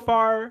shows so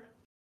far,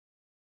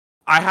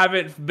 I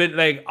haven't been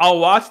like, I'll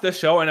watch the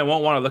show and I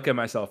won't want to look at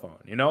my cell phone.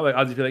 You know, like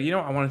I'll just be like,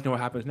 I want to know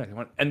what happens next.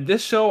 And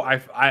this show,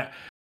 I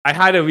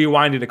had to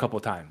rewind it a couple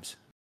times.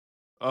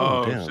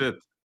 Oh shit.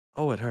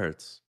 Oh, it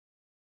hurts.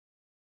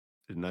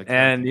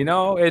 And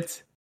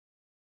it's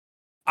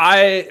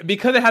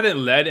because it hasn't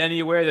led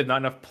anywhere. There's not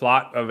enough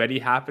plot already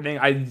happening.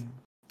 I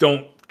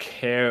don't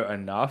care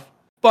enough.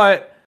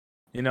 But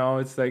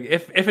it's like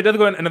if it doesn't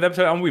go in another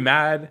episode, I'm gonna be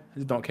mad. I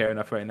just don't care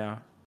enough right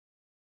now.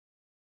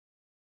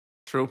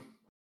 True.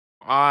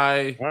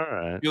 I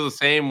feel the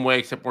same way,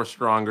 except more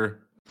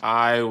stronger.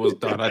 I was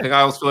done. I think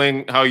I was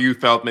feeling how you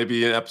felt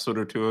maybe an episode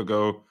or two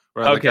ago,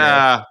 where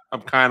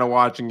I'm kind of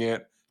watching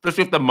it,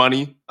 especially with the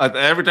money. Like,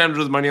 every time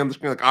there's money on the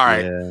screen, like, all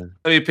right,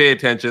 let me pay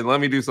attention.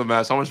 Let me do some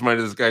math. How much money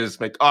does this guy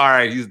just make? All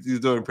right, he's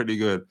doing pretty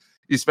good.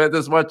 He spent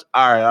this much.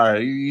 All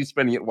right, he's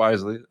spending it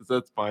wisely. So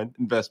that's fine.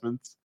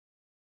 Investments.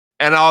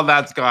 And all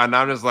that's gone.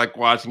 Now I'm just like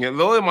watching it.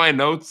 Literally, my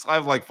notes, I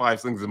have like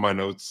 5 things in my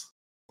notes.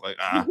 Like,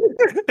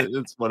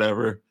 it's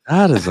whatever.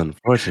 That is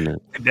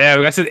unfortunate. Yeah,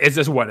 it's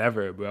just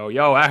whatever, bro.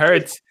 Yo, that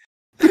hurts.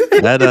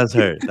 That does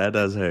hurt. That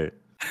does hurt.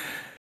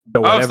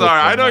 I'm sorry.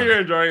 I know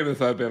you're enjoying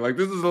this out there. Like,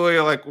 this is literally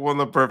like one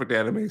of the perfect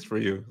animes for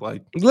you.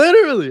 Like,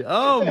 literally.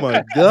 Oh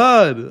my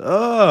god.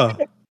 Oh,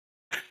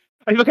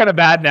 I feel kind of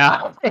bad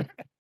now.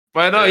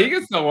 But no, he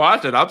can still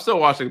watch it. I'm still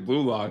watching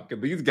Blue Lock, and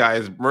these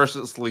guys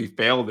mercilessly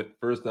failed it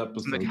first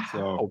episode.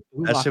 So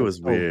that shit was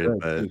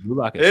weird, but Blue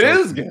Lock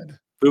is good.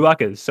 Blue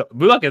Lock is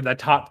the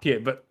top tier.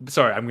 But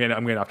sorry, I'm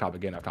getting off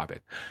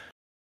topic.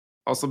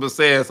 Also,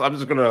 Messias, I'm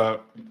just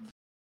gonna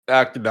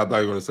act. I'm not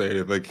gonna say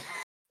anything.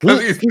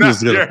 He's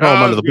gonna throw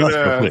him under the bus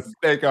real quick.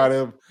 Snake on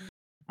him.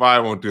 But I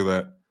won't do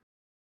that.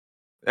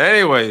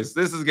 Anyways,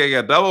 this is getting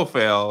a double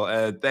fail,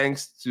 and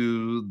thanks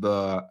to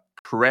the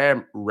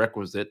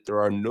prerequisite,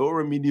 there are no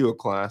remedial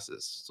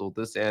classes, so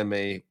this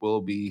anime will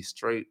be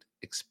straight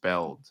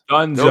expelled.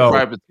 No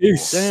private school.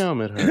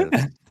 Damn, it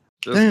hurts.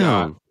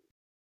 Damn.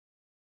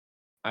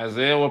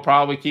 Isaiah will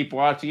probably keep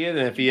watching it,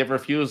 and if he ever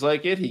feels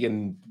like it, he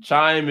can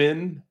chime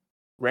in,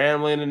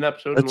 rambling an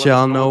episode. Let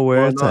y'all know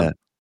where it's at.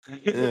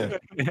 Yeah.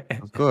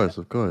 Of course.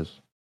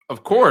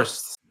 Of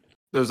course.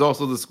 There's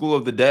also the School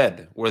of the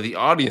Dead, where the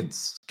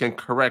audience can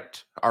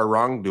correct our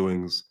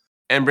wrongdoings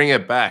and bring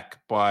it back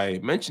by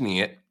mentioning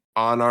it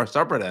on our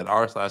subreddit,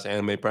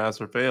 r/anime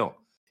pass or fail.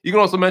 You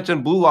can also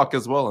mention Blue Lock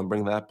as well and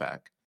bring that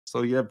back.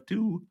 So you have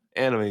 2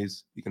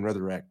 animes you can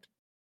resurrect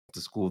to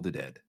School of the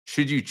Dead,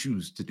 should you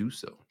choose to do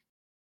so.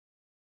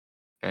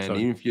 And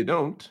even if you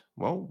don't,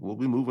 well, we'll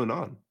be moving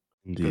on.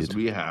 Indeed. Because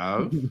we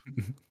have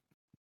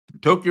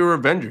Tokyo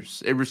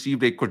Revengers. It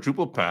received a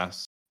quadruple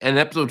pass. And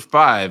in episode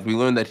 5, we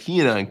learned that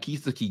Hina and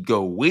Kisaki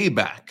go way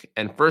back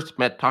and first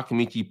met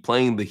Takemichi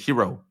playing the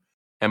hero.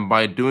 And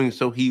by doing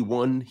so, he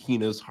won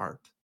Hina's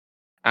heart.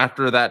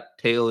 After that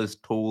tale is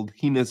told,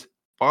 Hina's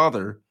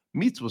father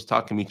meets with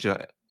Takemichi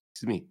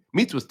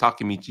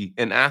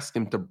and asks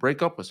him to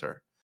break up with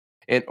her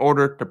in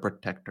order to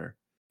protect her.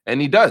 And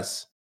he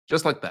does,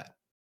 just like that.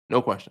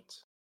 No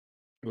questions.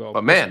 Well,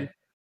 but man,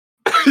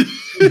 I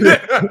feel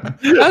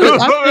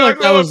like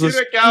that was the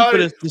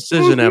stupidest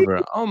decision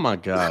ever. Oh my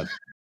god.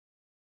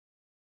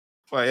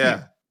 But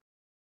yeah,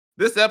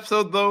 this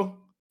episode though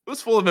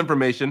was full of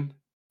information.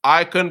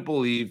 I couldn't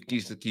believe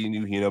Kisaki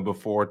knew Hina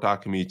before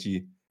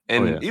Takemichi,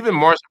 and even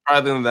more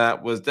surprising than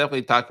that was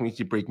definitely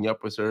Takemichi breaking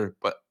up with her.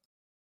 But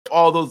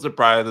all those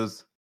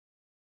surprises,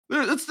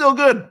 it's still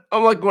good. I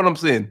like what I'm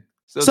seeing.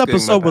 This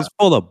episode was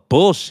full of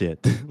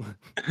bullshit.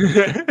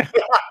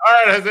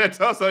 All right, Isaiah,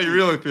 tell us how you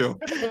really feel.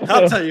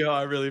 I'll tell you how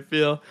I really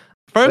feel.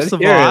 First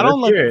of all, I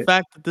don't like the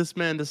fact that this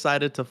man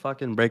decided to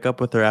fucking break up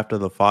with her after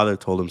the father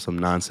told him some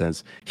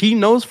nonsense. He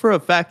knows for a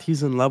fact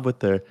he's in love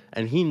with her,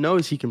 and he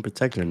knows he can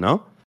protect her,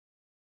 no?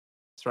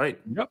 That's right.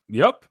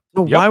 Yep.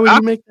 So why would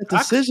he make that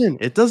decision?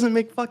 It doesn't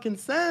make fucking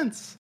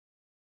sense.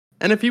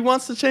 And if he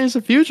wants to change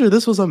the future,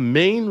 this was a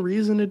main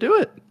reason to do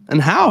it.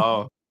 And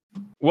how?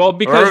 Well,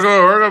 because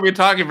we're gonna be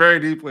talking very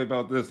deeply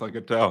about this. I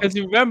could tell. Because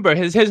remember,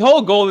 his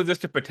whole goal is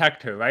just to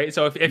protect her, right?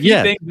 So if you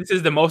think this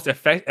is the most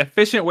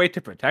efficient way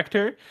to protect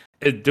her,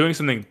 is doing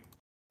something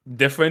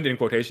different in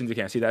quotations, you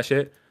can't see that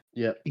shit.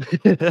 Yeah.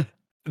 Then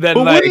But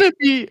like,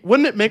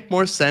 wouldn't it make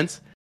more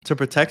sense to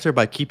protect her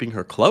by keeping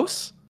her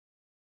close?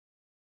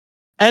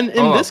 And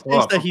in this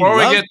case, that he before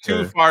we loved get too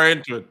her- far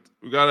into it,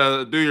 we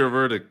gotta do your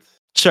verdict.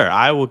 Sure,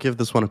 I will give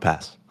this one a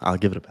pass. I'll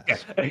give it a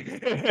pass.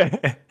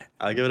 yeah.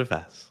 I'll give it a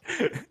pass.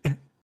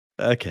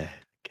 Okay.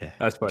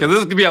 That's funny. Because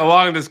this could be a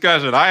long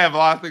discussion. I have a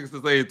lot of things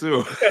to say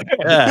too.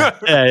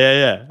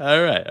 Yeah.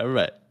 All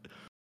right.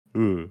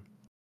 Ooh.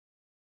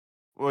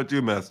 What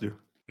you, Matthew?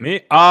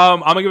 Me,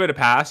 I'm gonna give it a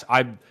pass.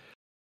 I'm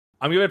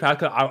gonna give it a pass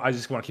because I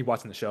just want to keep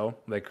watching the show.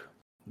 Like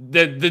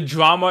the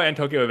drama in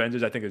Tokyo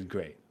Avengers, I think is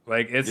great.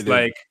 Like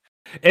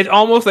it's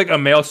almost like a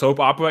male soap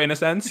opera in a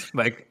sense.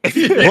 Like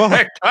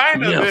It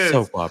kind of is.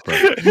 Soap opera.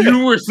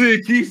 You were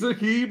saying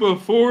Kisaki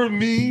before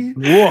me.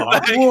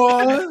 what?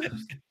 What?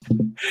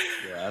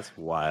 Yeah, that's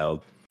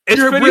wild. It's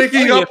You're pretty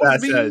breaking funny up if with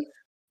that me? says.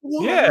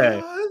 What?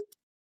 Yeah.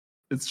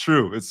 It's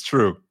true. It's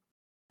true.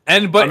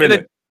 And but I'm in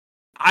it.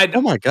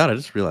 Oh my god, I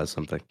just realized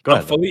something. Go I'm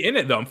ahead. fully in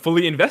it though. I'm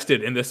fully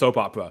invested in this soap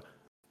opera.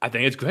 I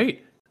think it's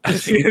great.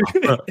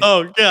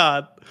 Oh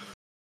god.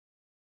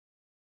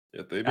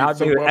 If they I don't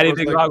think there's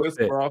anything wrong with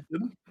it. more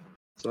often,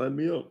 sign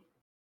me up.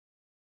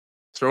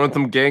 Throwing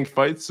some gang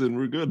fights and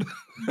we're good.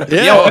 Yeah.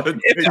 Yo,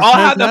 if they all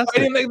had the fantastic.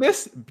 fighting like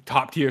this,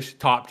 top tier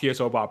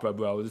soap opera,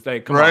 bro. It's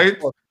like, come Right?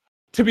 on.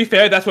 To be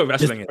fair, that's what It's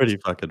wrestling is. pretty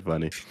fucking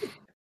funny. Oh,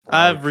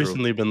 I've true.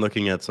 recently been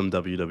looking at some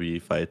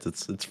WWE fights.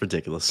 It's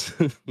ridiculous.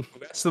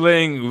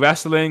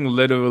 Wrestling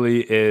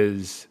literally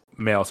is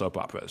male soap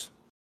operas.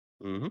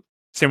 Mm-hmm.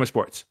 Same with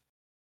sports.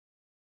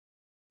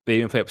 They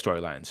even play up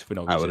storylines for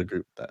no reason. I would agree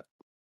with that.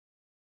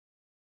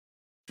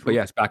 But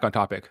yes, back on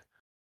topic.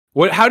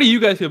 How do you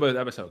guys feel about this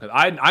episode? Because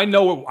I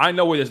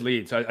know where this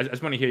leads. So I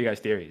just want to hear you guys'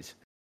 theories.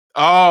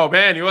 Oh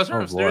man, you want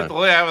Oh, to start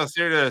boy. I have a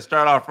theory to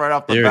start off right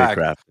off the Theory back.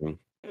 crafting.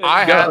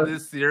 I Go. had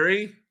this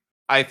theory.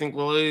 I think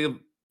literally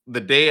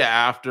the day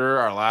after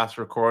our last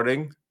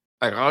recording,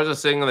 like I was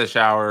just sitting in the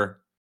shower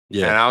and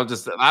Yeah. I was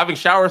just having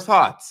shower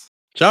thoughts.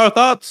 Shower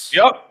thoughts.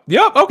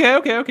 Yep.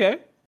 Okay.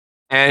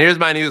 And here's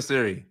my new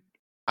theory.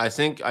 I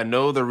think I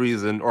know the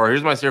reason, or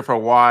here's my theory for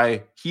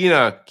why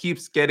Hina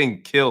keeps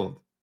getting killed.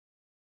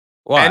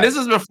 Why? And this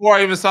is before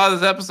I even saw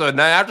this episode.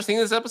 Now, after seeing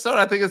this episode,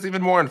 I think it's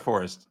even more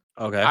enforced.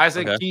 okay. I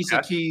think okay.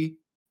 Kisaki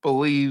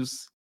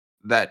believes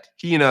that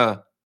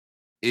Hina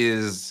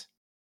is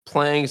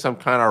playing some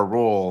kind of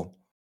role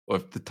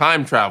with the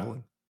time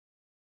traveling.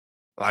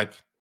 Like,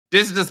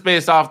 this is just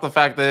based off the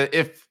fact that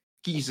if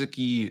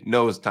Kisaki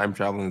knows time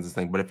traveling is this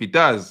thing, but if he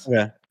does,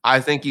 Yeah. I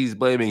think he's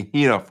blaming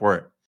Hina for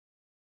it.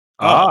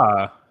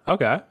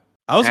 Okay.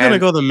 I was gonna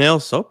And- go the male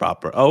soap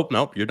opera. Oh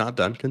nope, you're not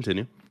done.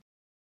 Continue.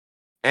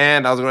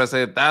 And I was going to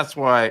say that's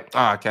why.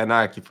 Okay, now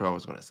I keep what I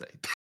was going to say.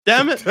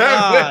 Damn it.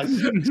 Ah,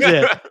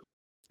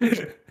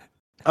 shit.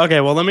 Okay,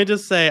 well, let me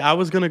just say I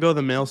was gonna go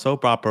the male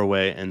soap opera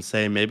way and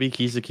say maybe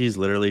Kisaki's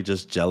literally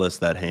just jealous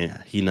that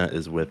Hina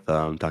is with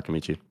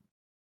Takemichi.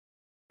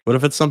 What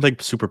if it's something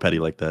super petty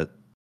like that?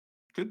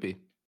 Could be.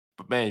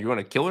 But man, you want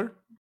to kill her?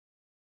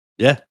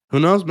 Yeah, who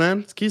knows, man?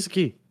 It's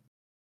Kisaki.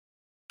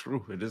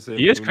 True. It is.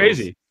 He is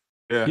crazy.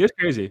 Yeah, He is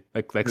crazy.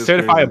 Like He is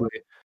certifiably.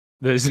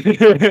 There's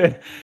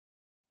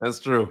that's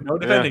true. no Yeah.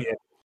 defending it.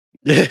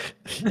 Yeah,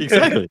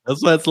 exactly.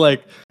 That's why it's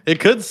like it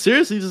could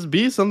seriously just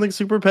be something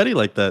super petty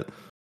like that.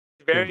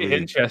 Very Agreed.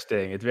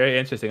 interesting. It's very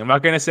interesting. I'm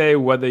not gonna say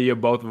whether you're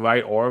both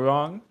right or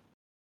wrong,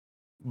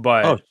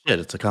 but Oh shit,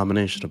 it's a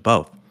combination of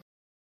both.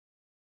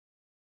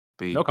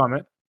 B. no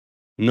comment.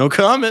 No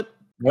comment.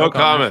 No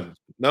comment.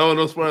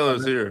 No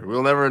spoilers here.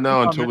 We'll never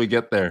know until comment. we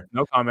get there.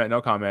 No comment.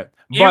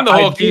 Even But the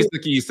whole I do-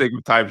 Kisaki thing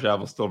with time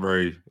travel is still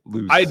very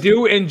loose. I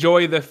do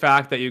enjoy the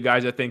fact that you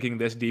guys are thinking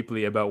this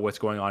deeply about what's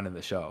going on in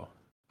the show.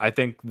 I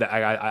think that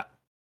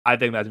I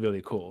think that's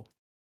really cool.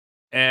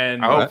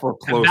 And I hope we're and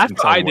close. that's in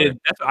what some I way. did.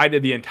 That's what I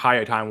did the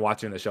entire time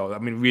watching the show. I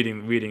mean,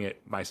 reading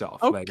it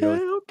myself. Okay, Like, it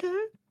was-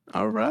 okay.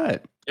 All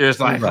right. You're just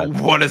like, Right.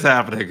 what is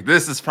happening?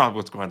 This is probably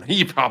what's going on.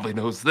 He probably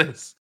knows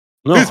this.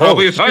 No, He's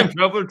probably a shit. time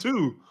traveler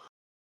too.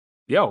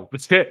 yo,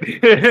 it's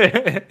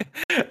it.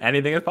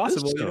 Anything is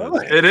possible. You know?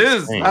 It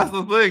is. Dang. That's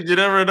the thing. You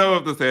never know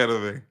if this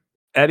anime.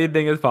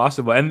 Anything is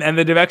possible, and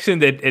the direction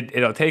that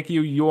it'll take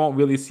you, you won't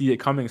really see it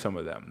coming. Some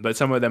of them, but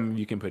some of them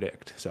you can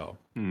predict. So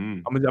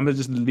I'm gonna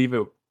just leave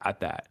it at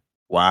that.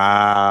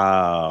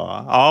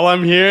 Wow. All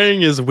I'm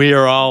hearing is we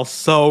are all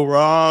so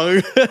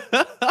wrong.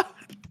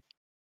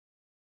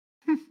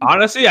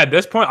 Honestly, at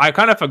this point, I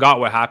kind of forgot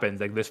what happens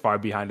like this far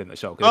behind in the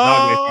show. 'Cause it's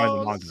not very far in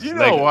the manga. You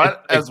know Like,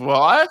 what? it's- As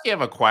well, I actually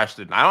have a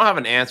question. I don't have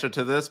an answer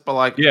to this, but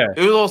like, Yeah.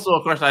 it was also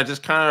a question I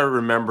just kind of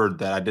remembered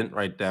that I didn't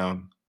write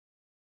down.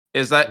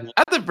 Is that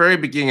at the very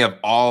beginning of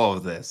all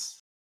of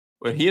this,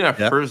 when Hina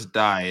Yeah. first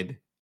died,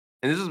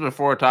 and this is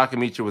before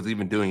Takemichi was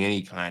even doing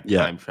any kind of Yeah.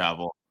 time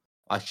travel,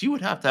 like she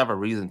would have to have a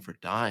reason for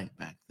dying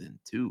back then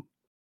too.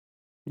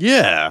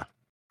 Yeah.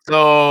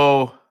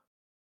 So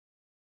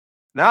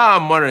Now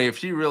I'm wondering if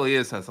she really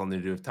has something to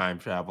do with time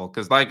travel.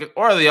 Because, like,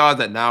 what are the odds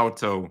that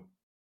Naoto?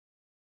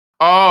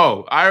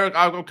 Oh, I'm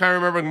kind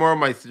of remembering more of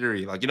my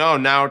theory. Like,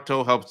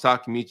 Naoto helps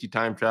Takemichi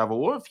time travel.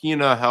 What if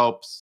Hina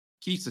helps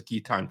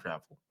Kisaki time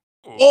travel?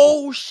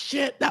 Oh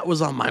shit, that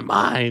was on my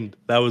mind.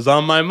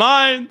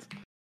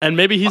 And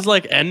maybe he's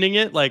like ending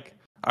it, like,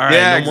 all right,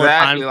 Yeah, no more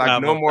time exactly. Like,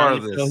 travel. no more Time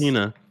of to kill this.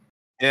 Hina.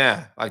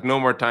 Yeah, like no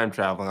more time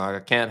traveling. Like, I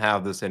can't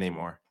have this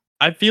anymore.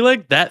 I feel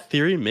like that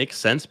theory makes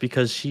sense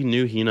because she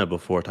knew Hina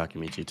before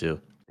Takemichi too.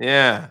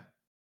 Yeah.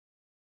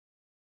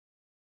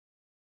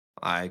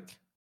 Like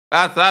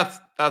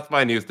that's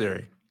my new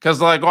theory.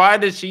 Because, like, why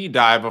did she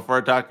die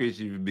before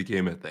Takemichi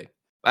became a thing?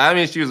 I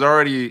mean, she was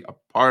already a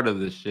part of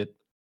this shit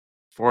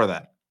for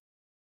that.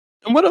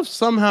 And what if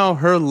somehow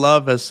her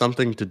love has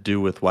something to do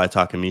with why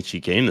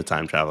Takemichi gained the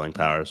time traveling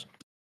powers?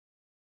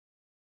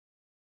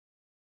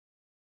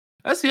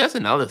 That's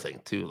another thing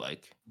too.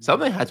 Like,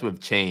 something had to have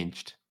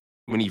changed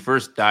when he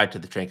first died to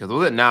the train. Because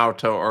wasn't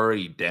Naoto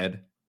already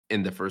dead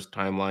in the first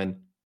timeline?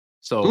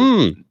 So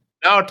Mm,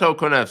 Naoto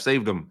couldn't have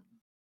saved him,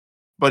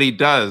 but he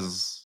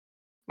does.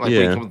 Like, when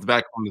he yeah. comes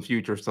back from the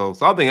future, so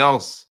something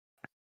else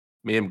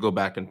made him go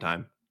back in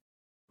time.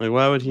 Like,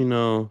 why would he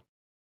know?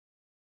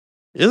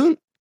 Isn't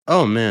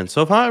Oh man,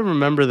 so if I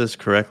remember this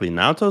correctly,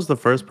 Naoto's the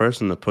first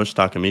person to push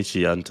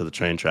Takemichi onto the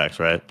train tracks,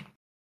 right?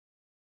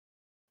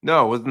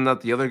 No, wasn't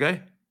that the other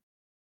guy?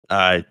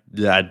 I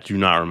do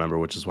not remember,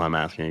 which is why I'm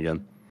asking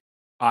again.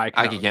 I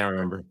can't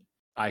remember.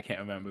 I can't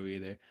remember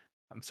either.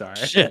 I'm sorry.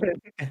 Shit.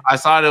 I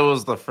thought it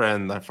was the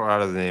friend. I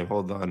forgot his name.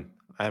 Hold on.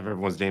 I have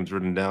everyone's names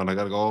written down. I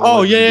gotta go. All the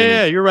Oh way to the yeah,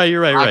 beginning. You're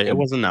right. It Akin.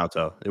 wasn't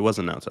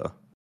Naoto.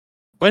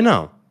 Wait,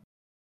 no.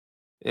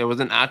 It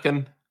wasn't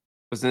Akin.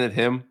 Wasn't it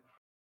him?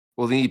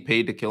 Wasn't he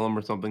paid to kill him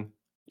or something?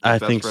 I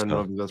Best think friend, so.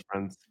 one of his best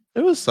friends.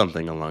 It was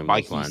something along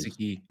By those lines.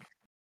 Kisaki.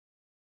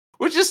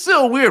 Which is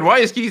still weird. Why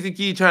is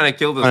Kisaki trying to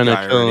kill this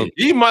guy already?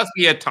 He must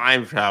be a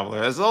time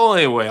traveler. That's the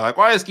only way. Like,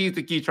 why is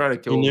Kisaki trying to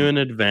kill him? He knew in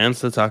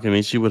advance that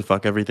Takemichi would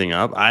fuck everything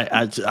up.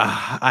 I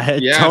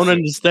don't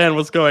understand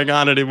what's going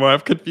on anymore.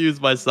 I've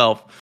confused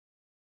myself.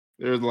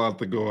 There's a lot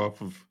to go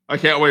off of. I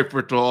can't wait for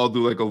it to all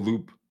do like a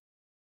loop.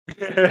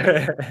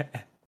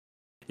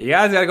 You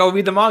guys gotta go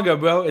read the manga,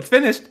 bro. It's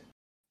finished.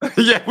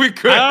 Yeah, we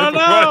could. I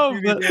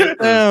don't know.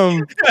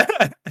 Damn.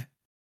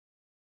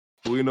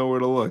 We know where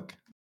to look.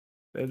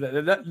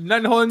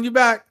 Nothing holding you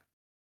back.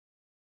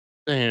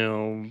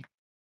 Damn.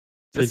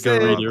 Just go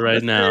read it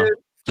right now.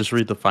 Just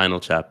read the final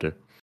chapter.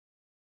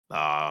 No.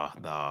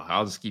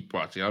 I'll just keep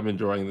watching. I'm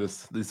enjoying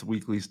this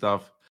weekly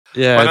stuff.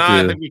 Yeah, but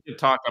I think we could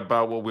talk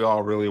about what we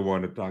all really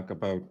want to talk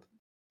about.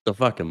 The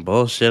fucking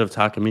bullshit of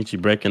Takemichi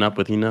breaking up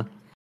with Hina.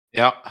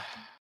 Yep.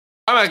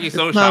 I'm actually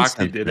so shocked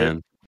he did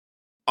it.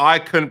 I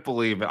couldn't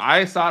believe it.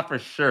 I thought for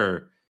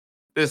sure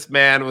this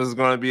man was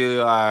going to be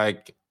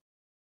like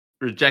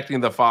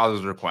rejecting the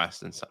father's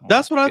request and something.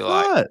 That's what I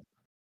thought.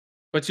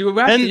 But you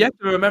have to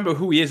remember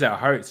who he is at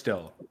heart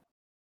still.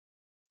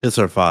 It's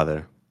her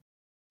father.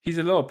 He's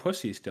a little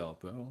pussy still,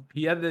 bro.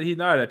 He's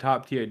not a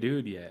top tier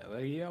dude yet.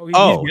 Like,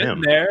 he's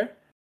getting there.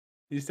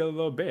 He's still a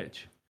little bitch.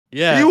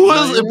 Yeah, he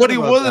was, but he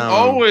wasn't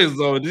always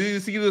though. Did you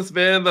see this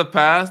man in the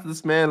past?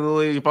 This man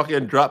literally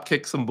fucking drop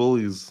kicked some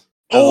bullies.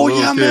 Oh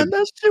yeah, man,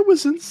 that shit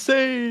was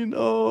insane.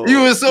 Oh, he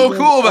was so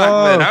cool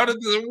back then.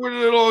 Where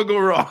did it all go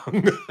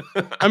wrong?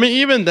 I mean,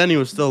 even then he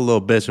was still a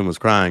little bitch and was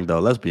crying though.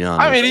 Let's be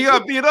honest. I mean, he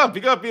got beat up.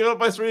 He got beat up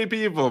by 3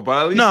 people, but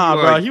at least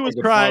bro, he was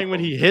crying when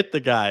he hit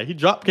the guy. He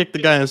drop kicked the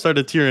guy and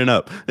started tearing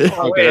up.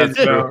 Okay,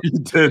 that's true. He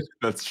did.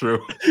 That's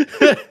true.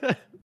 That's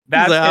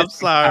like, I'm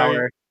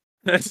sorry.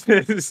 That's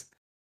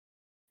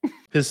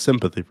his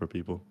sympathy for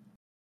people.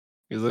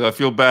 He's like, I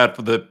feel bad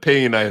for the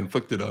pain I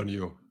inflicted on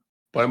you,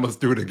 but I must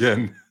do it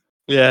again.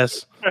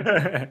 Yes.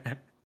 I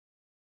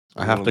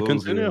have to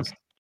continue. Games.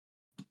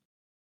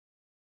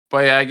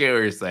 But yeah, I get what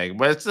you're saying.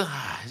 But it's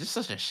just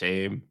such a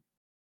shame.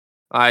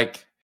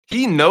 Like,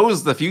 he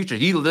knows the future.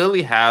 He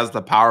literally has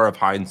the power of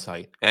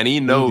hindsight. And he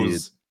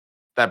knows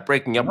that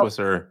breaking up with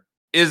her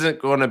isn't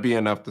going to be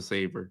enough to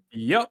save her.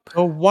 Yep.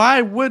 So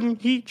why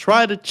wouldn't he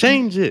try to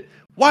change it?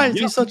 Why is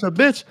he such a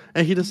bitch?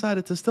 And he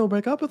decided to still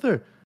break up with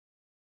her.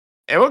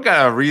 And what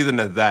kind of reason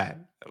is that?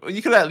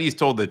 You could have at least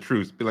told the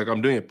truth. Be like,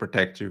 I'm doing it to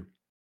protect you.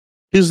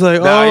 He's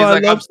like, I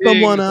love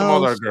someone else.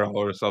 Some other girl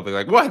or something.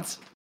 Like, what?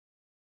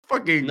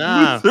 Fucking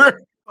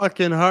loser.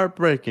 Fucking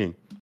heartbreaking.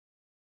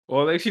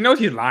 Well, like, she knows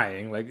he's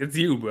lying. Like, it's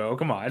you, bro.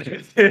 Come on.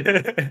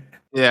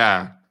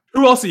 Yeah.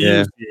 Who else are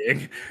you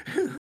seeing?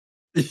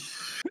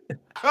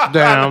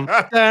 Damn.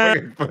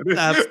 That's what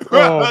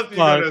else you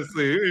gonna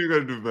see? Who are you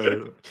gonna do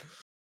better?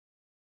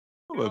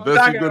 What the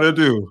best you gonna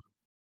do?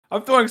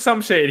 I'm throwing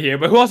some shade here,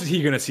 but who else is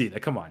he gonna see?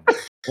 Like, come on.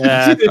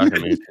 Yeah,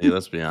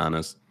 let's be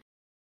honest.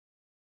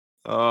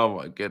 Oh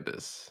my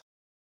goodness.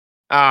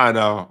 I don't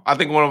know. I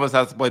think one of us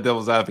has to play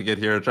devil's advocate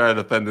here and try to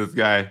defend this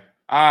guy.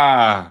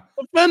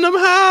 Defend him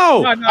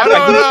how? I don't know.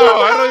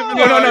 I don't even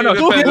know how to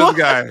defend this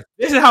guy.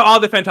 This is how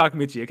I'll defend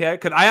Takemichi, okay?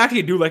 Because I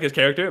actually do like his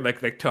character,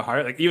 like to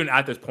heart, like even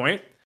at this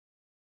point.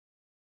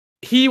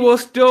 He will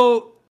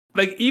still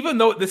like, even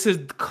though this is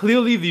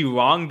clearly the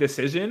wrong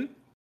decision,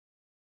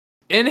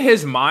 in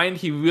his mind,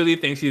 he really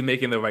thinks he's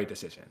making the right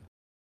decision.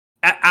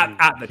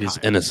 At the He's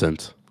time.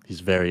 innocent. He's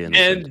very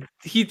innocent.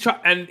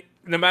 And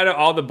no matter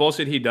all the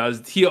bullshit he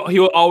does, he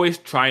will always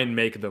try and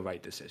make the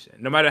right decision.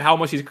 No matter how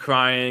much he's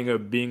crying or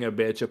being a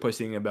bitch or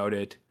pushing about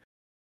it,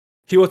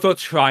 he will still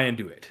try and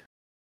do it.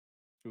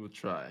 He will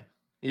try,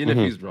 even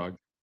if he's wrong.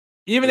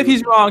 Even if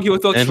he's wrong, he will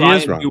still try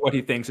and wrong. do what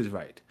he thinks is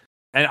right.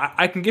 And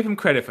I can give him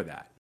credit for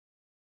that.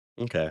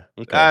 Okay.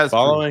 That's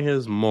Following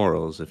his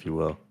morals, if you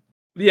will.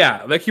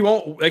 Yeah, like he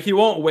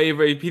won't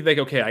waver. He's like,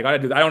 okay, I gotta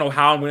do that. I don't know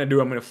how I'm gonna do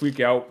it. I'm gonna freak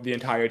out the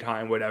entire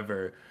time,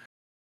 whatever.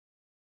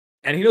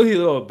 And he knows he's a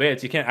little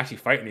bitch. He can't actually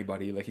fight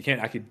anybody. Like, he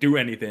can't actually do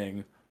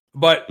anything.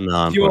 But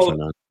No, unfortunately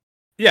not.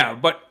 yeah,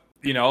 but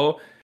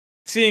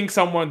seeing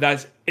someone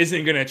that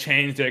isn't gonna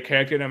change their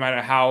character no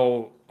matter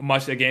how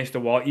much against the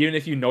wall, even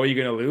if you know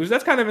you're gonna lose,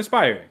 that's kind of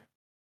inspiring.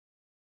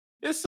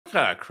 It's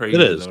kind of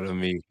crazy is. though to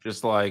me.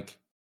 Just like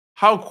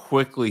how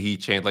quickly he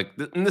changed. Like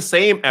in the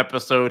same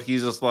episode,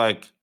 he's just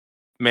like,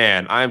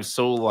 "Man, I'm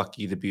so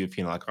lucky to be with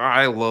Pina. Like,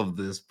 I love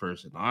this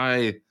person.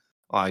 I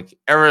like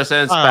ever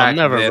since back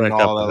never then, break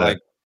and all up that. with her.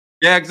 Like,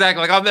 yeah,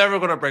 exactly. Like, I'm never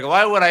gonna break up.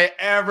 Why would I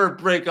ever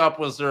break up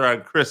with her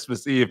on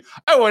Christmas Eve?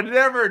 I would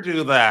never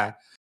do that.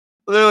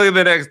 Literally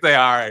the next day,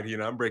 all right,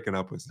 I'm breaking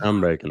up with you. I'm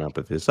breaking up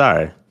with you.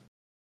 Sorry.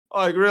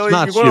 Like, really?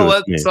 Not You're gonna you, let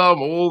it's me. some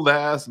old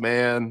ass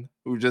man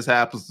who just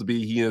happens to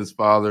be he and his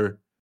father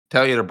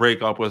tell you to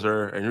break up with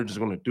her, and you're just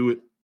gonna do it?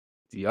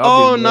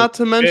 Oh, not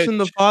to mention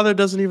the father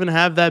doesn't even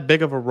have that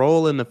big of a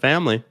role in the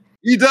family.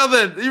 He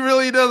doesn't. He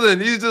really doesn't.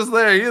 He's just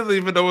there. He doesn't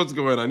even know what's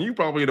going on. You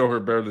probably know her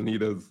better than he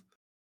does.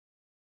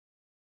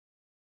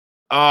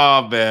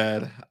 Oh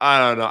man, I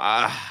don't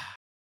know.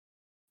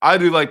 I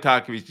do like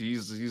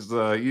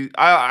Takemichi.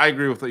 I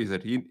agree with what you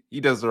said. He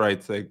does the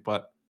right thing,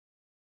 but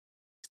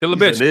Still a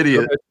he's bitch. an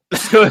idiot.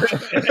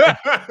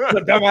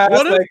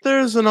 What if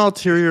there's an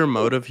ulterior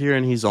motive here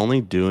and he's only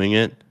doing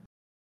it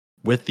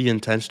with the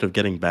intention of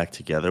getting back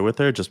together with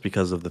her just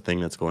because of the thing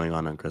that's going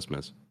on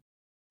Christmas?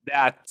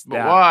 But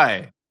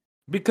why?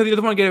 Because he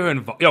doesn't want to get her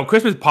involved. Yo,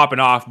 Christmas popping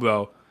off,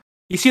 bro.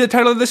 You see the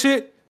title of this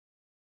shit?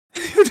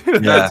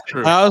 That's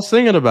true. I was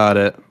thinking about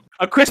it.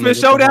 A Christmas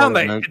showdown?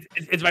 Like,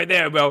 it's right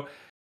there, bro.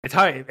 It's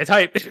hype. It's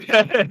hype.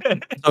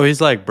 So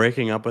he's like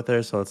breaking up with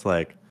her, so it's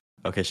like,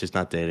 okay, she's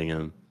not dating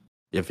him.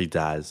 If he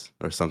dies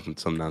or some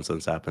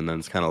nonsense happened, then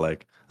it's kind of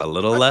like a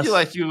little less. I feel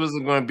like he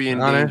wasn't going to be in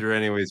danger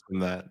anyways from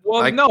that.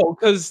 Well, like, no,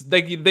 because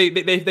like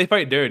they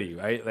fight dirty,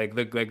 right? Like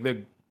the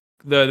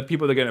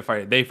people that are gonna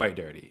fight, they fight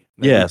dirty.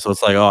 Like, yeah, so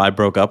it's like, oh, I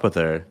broke up with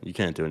her. You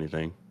can't do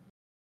anything.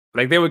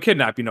 Like, they would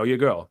kidnap, your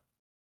girl.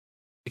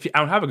 I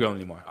don't have a girl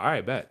anymore. All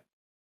right, bet.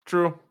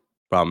 True.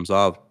 Problem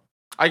solved.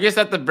 I guess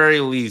at the very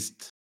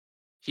least,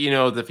 he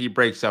knows if he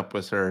breaks up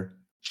with her,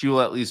 she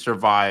will at least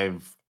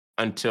survive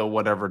until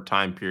whatever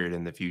time period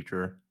in the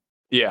future.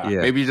 Yeah.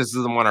 Maybe he just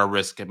doesn't want to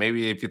risk it.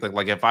 Maybe if you think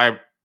like if I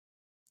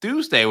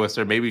do stay with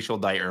her, maybe she'll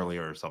die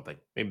earlier or something.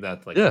 Maybe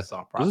that's like the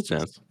thought process.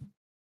 There's a chance.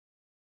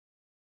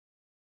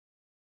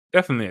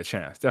 Definitely a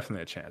chance.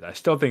 Definitely a chance. I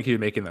still think he's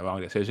making the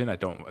wrong decision. I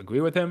don't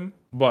agree with him,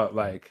 but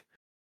like,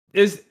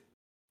 is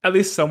at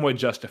least somewhat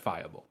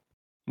justifiable.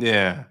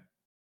 Yeah.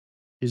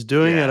 He's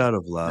doing it out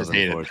of love,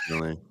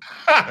 unfortunately.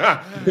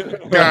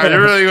 God,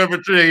 you're really going to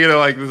portray,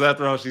 like this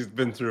after all she's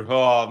been through.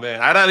 Oh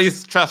man, I'd at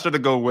least trust her to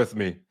go with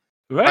me.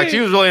 Right? Like she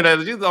was willing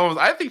to. She's almost.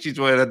 I think she's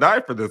willing to die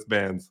for this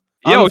man's.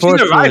 Yo,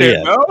 she's a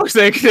rider, bro.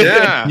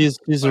 Yeah,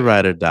 he's a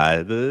ride or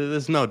die.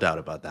 There's no doubt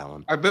about that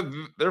one. I bet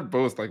they're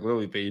both like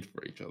literally paid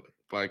for each other.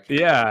 Like,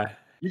 yeah,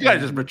 you gotta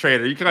just betray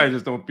her. You kind of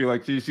just don't feel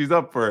like she's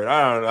up for it.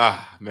 I don't know,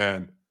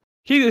 man.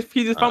 He's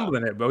just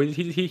fumbling it, bro.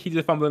 He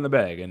just fumbling the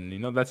bag,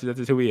 and that's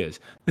who he is.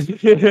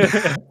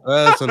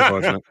 That's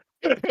unfortunate.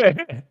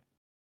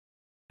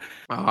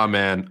 Oh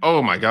man.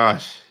 Oh my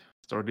gosh.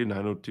 Started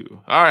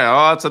 902. All right.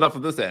 Well, that's enough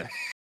of this ad.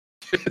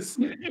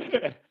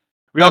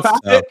 We all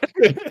passed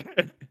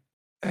it.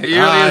 He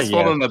really is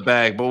fumbling the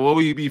bag, but will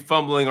we be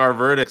fumbling our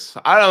verdicts?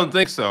 I don't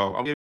think so.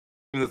 I'm giving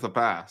this a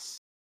pass.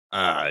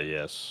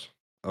 Yes.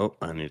 Oh,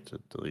 I need to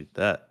delete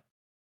that.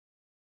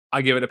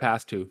 I give it a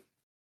pass too.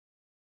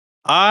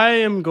 I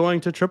am going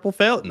to triple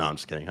fail. No, I'm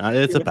just kidding.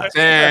 It's a pass.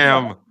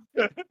 Damn.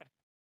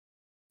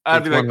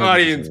 I'd be like,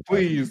 audience,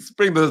 please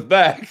bring this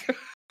back.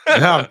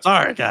 No, I'm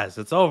sorry, guys.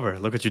 It's over.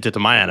 Look what you did to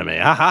my anime.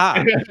 Ha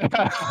ha.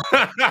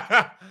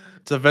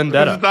 It's a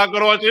vendetta. I'm not going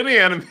to watch any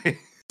anime.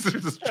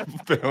 Just triple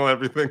fail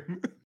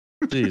everything.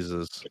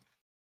 Jesus.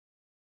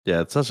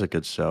 Yeah, it's such a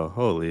good show.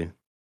 Holy.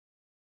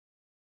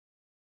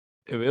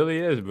 It really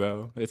is,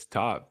 bro. It's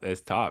top.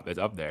 It's top. It's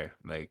up there.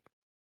 Like,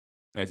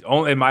 it's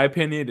only in my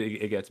opinion,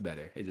 it gets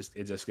better. It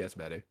just gets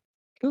better.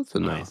 That's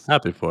nice.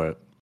 Happy for it.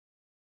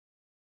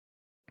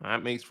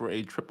 That makes for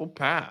a triple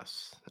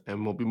pass,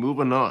 and we'll be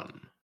moving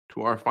on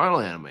to our final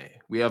anime.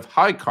 We have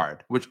High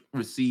Card, which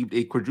received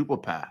a quadruple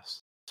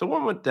pass. So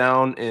what went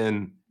down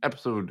in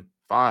episode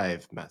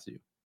 5, Matthew?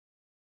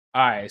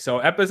 All right, so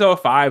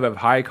episode 5 of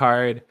High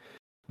Card.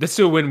 This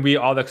is when we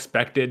all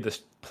expected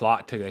this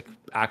plot to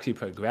actually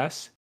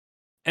progress,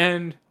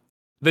 and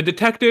the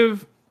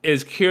detective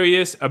is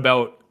curious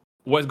about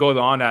what goes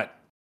on at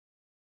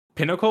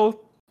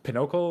Pinnacle.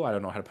 Pinnacle? I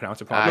don't know how to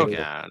pronounce it properly.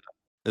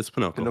 It's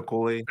Pinocchio.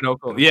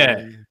 Pinnacle.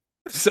 Yeah.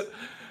 So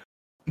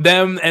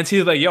and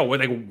she's like, yo,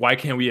 why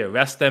can't we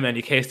arrest them?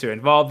 Any case they're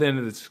involved in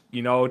is,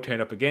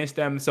 turned up against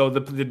them. So the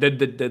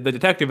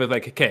detective is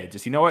like, okay,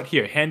 just, you know what?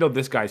 Here, handle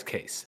this guy's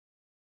case.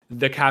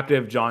 The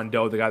captive John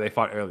Doe, the guy they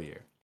fought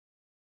earlier.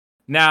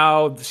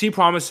 Now, she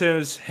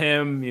promises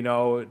him,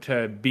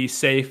 to be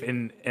safe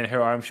in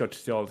her arms.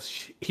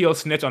 He'll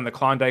snitch on the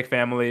Klondike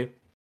family.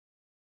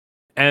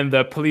 And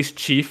the police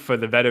chief for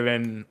the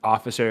veteran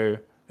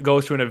officer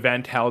goes to an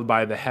event held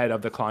by the head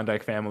of the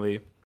Klondike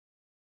family,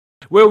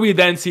 where we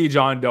then see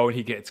John Doe and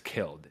he gets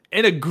killed.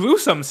 In a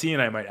gruesome scene,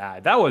 I might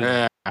add. That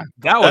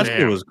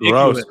was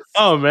gross.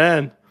 Oh,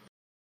 man.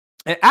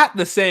 And at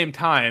the same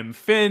time,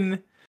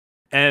 Finn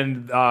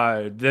and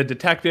the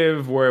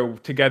detective were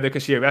together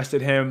because she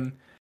arrested him.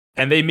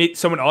 And they meet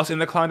someone else in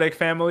the Klondike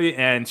family.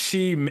 And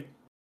she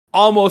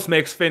almost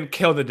makes Finn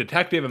kill the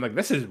detective. I'm like,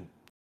 this is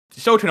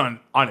so turned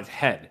on its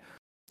head.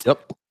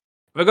 Yep.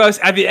 Because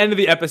at the end of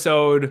the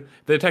episode,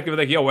 the detective was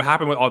like, yo, what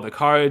happened with all the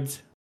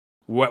cards?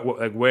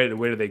 Where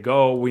do they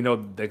go? We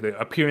know they're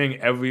appearing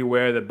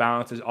everywhere. The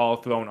balance is all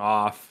thrown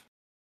off.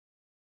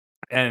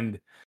 And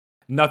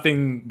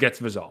nothing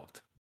gets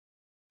resolved.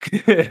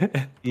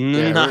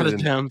 Not a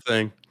damn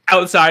thing.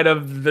 Outside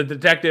of the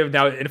detective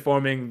now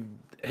informing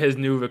his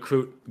new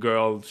recruit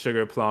girl,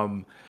 Sugar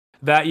Plum,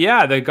 that,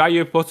 the guy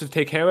you're supposed to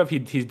take care of,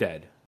 he's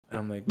dead. And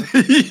I'm like,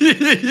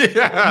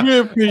 yeah. We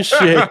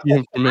appreciate the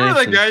information.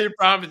 Remember the guy you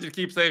promised to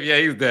keep safe? Yeah,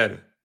 he's dead.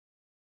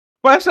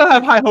 But I still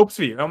have high hopes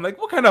for you. And I'm like,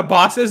 what kind of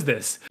boss is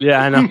this?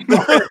 Yeah, I know.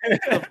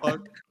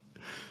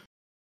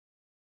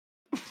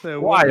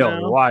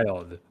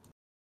 Wild.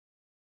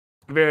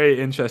 Very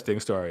interesting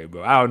story,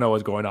 bro. I don't know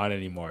what's going on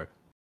anymore.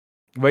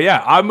 But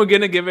yeah, I'm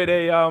gonna give it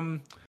a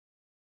I'm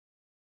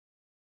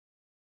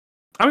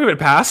gonna give it a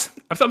pass.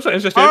 I'm so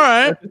interested. All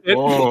right.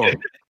 Oh,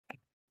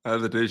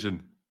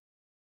 hesitation.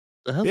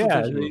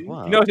 Yeah,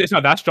 it's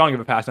not that strong of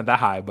a pass, not that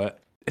high, but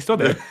it's still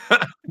there.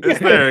 It's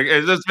there.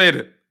 It just made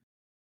it.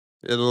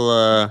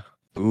 It'll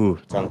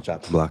it's on the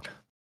chopping block.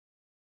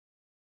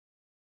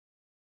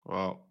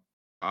 Well,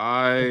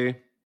 I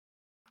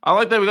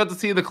like that we got to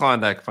see the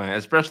Klondike fight,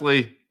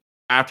 especially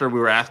after we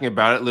were asking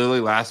about it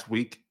literally last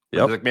week.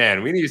 Yep. Like,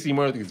 man, we need to see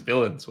more of these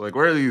villains. Like,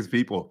 where are these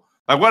people?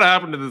 Like, what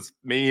happened to this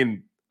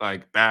main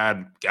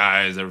bad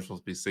guys that we're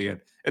supposed to be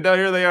seeing? And now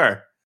here they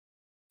are.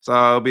 So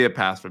it'll be a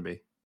pass for me.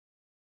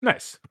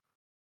 Nice.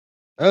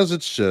 As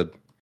it should.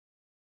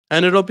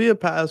 And it'll be a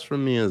pass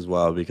from me as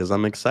well, because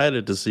I'm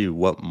excited to see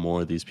what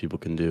more these people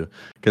can do,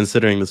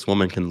 considering this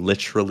woman can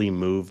literally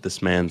move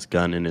this man's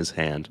gun in his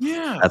hand.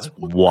 Yeah. That's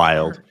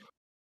wild.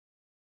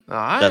 No,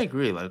 I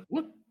agree. Like,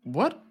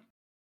 what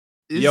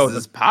is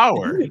this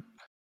power?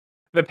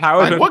 The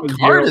power. What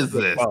card is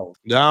this? I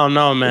don't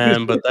know,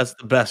 man, but that's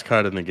the best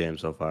card in the game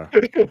so far.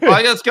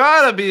 It's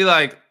gotta be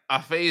like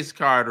a face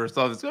card or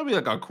something. It's gonna be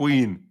like a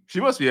queen. She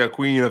must be a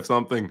queen of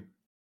something.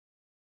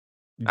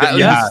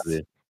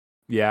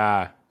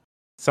 Yeah.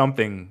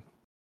 Something.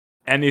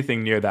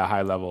 Anything near that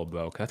high level,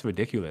 bro. That's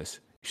ridiculous.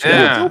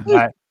 Yeah.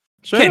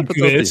 Can't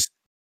do this.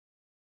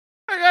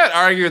 I can't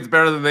argue it's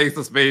better than the Ace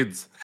of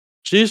Spades.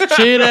 She's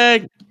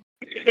cheating.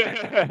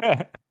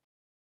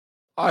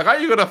 How are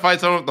you gonna fight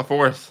someone with the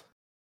Force?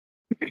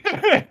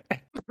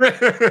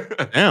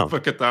 Damn. For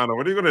Katana,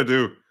 what are you gonna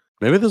do?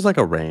 Maybe there's like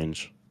a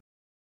range.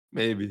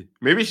 Maybe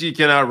she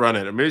can outrun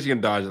it, or maybe she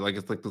can dodge it. Like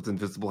it's like those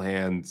invisible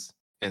hands.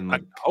 And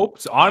I hope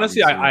so.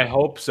 Honestly, I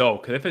hope so.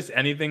 Because if it's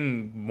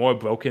anything more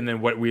broken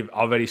than what we've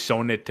already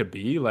shown it to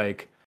be,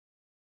 like,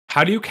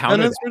 how do you counter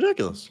that? And it's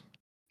ridiculous.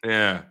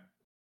 Yeah.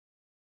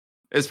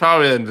 It's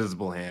probably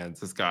invisible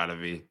hands. It's gotta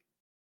be.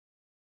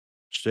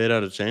 Straight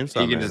out of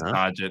Chainsaw. You can just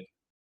dodge it.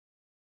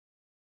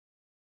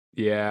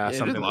 Yeah,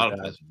 something a lot of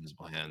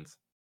invisible hands.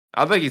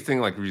 I think he's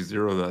thinking like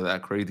ReZero, though,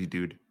 that crazy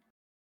dude.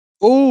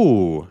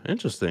 Oh,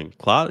 interesting.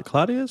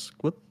 Claudius?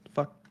 What the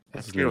fuck?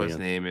 I forget what his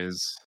name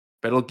is.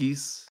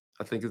 Betelgeuse,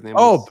 I think his name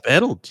is. Oh,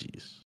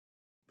 Betelgeuse.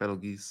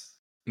 Betelgeuse.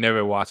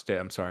 Never watched it.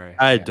 I'm sorry.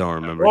 I don't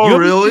remember. Oh,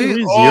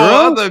 really?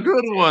 Oh, that's a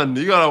good one.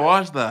 You gotta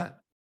watch that.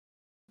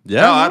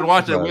 Yeah, no, I'd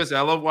watch it.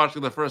 I love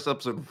watching the first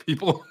episode with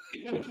people.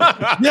 Yeah,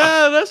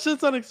 that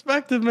shit's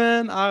unexpected,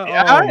 man.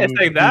 It's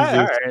like that.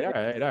 All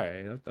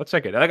right. I'll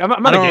check it. Like, I'm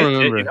not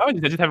against it. I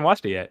just haven't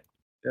watched it yet.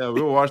 Yeah,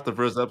 we'll watch the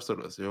first episode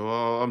with you.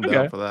 Oh, I'm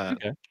down for that.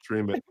 Okay.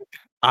 Stream it.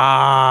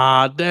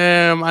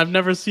 Damn! I've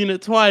never seen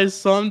it twice,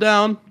 so I'm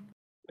down.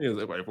 It was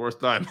like my first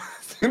time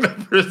seeing the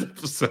first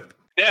episode.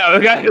 Yeah,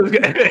 it was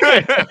good.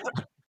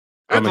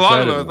 It's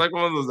long though. It's like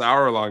one of those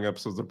hour-long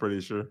episodes. I'm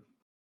pretty sure.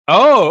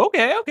 Oh,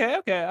 okay.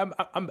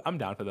 I'm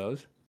down for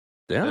those.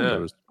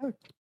 Yeah.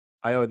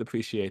 I would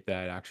appreciate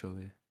that.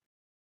 Actually,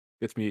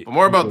 gets me. But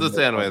more about this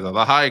anime though.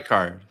 The high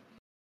card.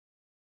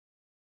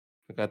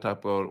 I gotta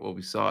talk about what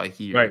we saw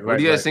here. Right, what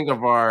do you guys think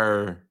of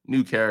our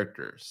new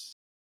characters?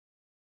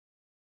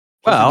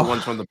 Well, the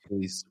ones from the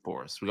police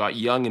force. We got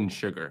Young and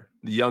Sugar.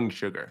 The Young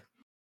Sugar.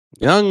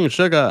 Young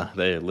Sugar.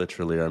 They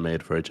literally are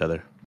made for each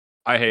other.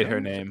 I hate her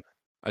name.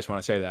 I just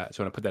want to say that. I just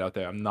want to put that out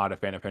there. I'm not a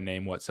fan of her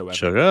name whatsoever.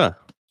 Sugar.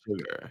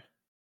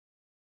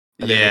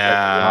 I think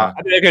Yeah.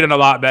 I think they could have done a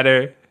lot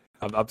better.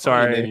 I'm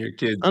sorry. Name your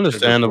kid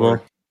Understandable.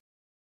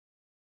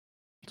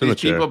 Sugar.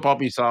 These people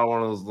probably saw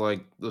one of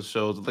those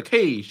shows like,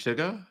 "Hey,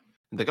 Sugar."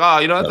 Like, oh,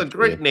 you know, that's a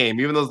great name,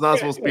 even though it's not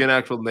supposed to be an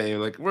actual name.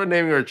 Like, we're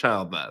naming our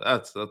child that.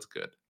 That's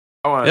good.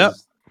 Yeah.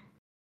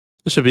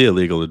 It should be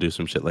illegal to do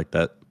some shit like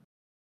that.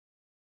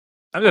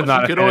 I'm just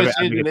not. You could always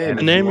change your name.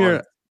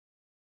 Name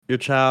your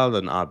child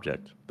an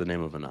object, the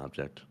name of an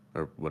object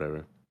or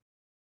whatever.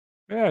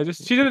 Yeah,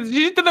 she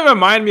just doesn't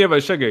remind me of a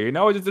Sugar. You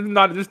know, it's just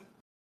not just.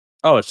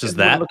 Oh, it's just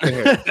that.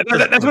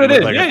 That's what it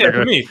is. Like yeah,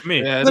 for me.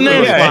 Yeah, the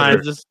name's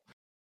fine. Just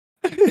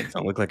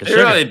don't look like a Sugar.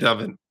 It really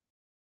doesn't.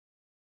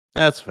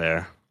 That's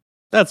fair.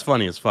 That's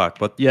funny as fuck,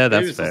 but yeah,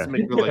 that's fair. Just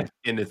make her like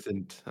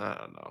innocent. I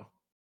don't know.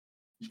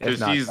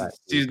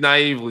 She's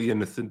naively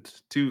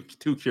innocent, too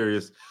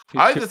curious.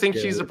 I just think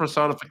she's a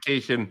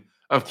personification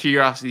of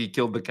Curiosity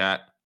Killed the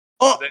Cat.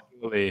 Oh,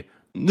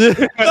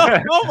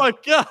 oh my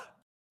god!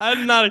 I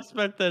did not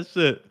expect that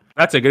shit.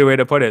 That's a good way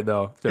to put it,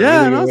 though.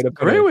 That's a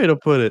great way to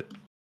put it.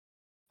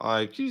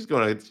 Like she's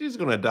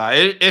gonna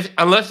die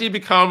unless she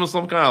becomes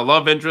some kind of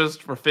love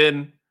interest for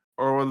Finn,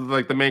 or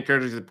like the main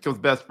character becomes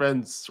best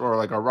friends, or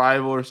like a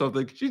rival or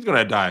something. She's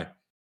gonna die.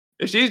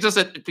 If she's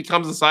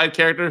becomes a side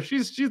character,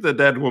 she's a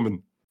dead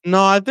woman.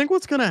 No, I think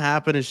what's gonna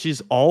happen is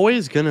she's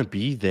always gonna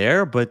be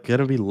there, but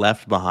gonna be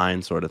left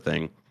behind, sort of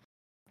thing.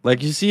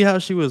 Like you see how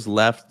she was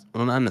left,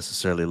 well, not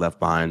necessarily left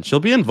behind. She'll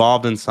be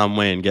involved in some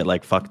way and get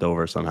like fucked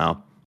over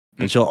somehow,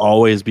 and she'll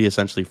always be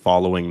essentially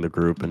following the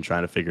group and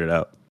trying to figure it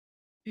out.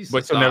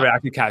 But she'll never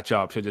actually catch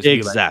up. She'll just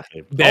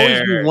exactly be like,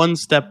 always be one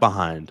step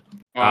behind.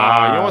 You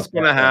know what's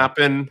gonna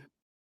happen?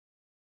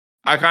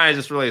 I kind of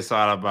just really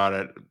thought about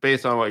it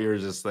based on what you were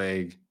just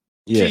saying.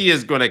 Yeah. She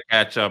is gonna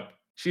catch up.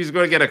 She's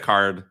gonna get a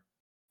card,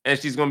 and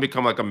she's gonna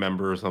become like a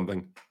member or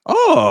something.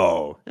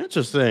 Oh,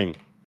 interesting.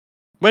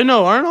 Wait,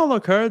 no, aren't all the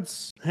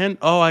cards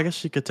I guess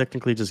she could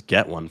technically just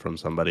get one from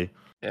somebody.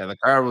 Yeah, the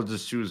card will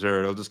just choose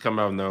her. It'll just come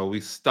out and they'll be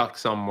stuck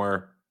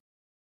somewhere,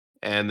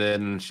 and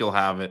then she'll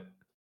have it.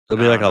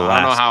 It'll be like a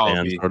last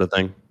stand sort of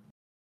thing.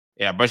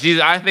 Yeah, but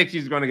I think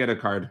she's going to get a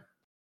card.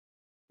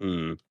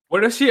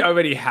 What if she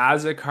already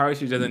has a card?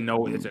 She doesn't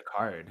know it's a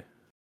card.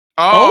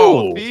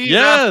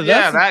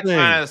 That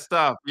kind of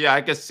stuff. Yeah,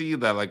 I can see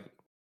that. Like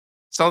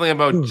something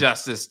about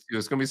justice too.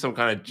 It's gonna be some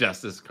kind of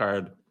justice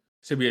card.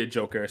 Should be a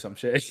Joker or some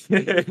shit.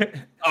 That'd be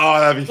funny.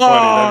 That'd be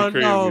crazy.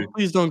 No,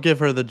 please don't give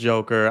her the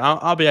Joker.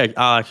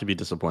 I'll actually be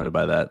disappointed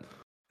by that.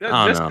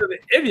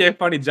 It'd be a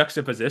funny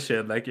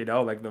juxtaposition, like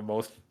like the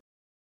most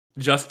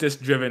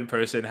justice-driven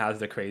person has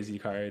the crazy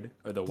card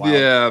or the wild.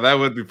 Yeah, that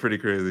would be pretty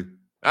crazy.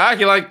 I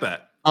actually like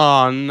that.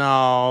 Oh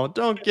no!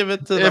 Don't give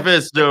it to if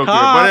it's Joker,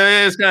 but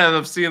it is kind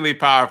of obscenely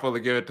powerful to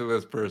give it to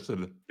this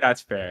person.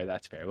 That's fair.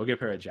 We'll give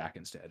her a Jack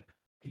instead.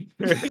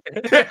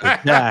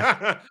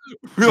 Jack.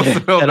 We'll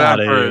feel Get bad out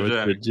of for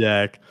here with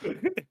Jack.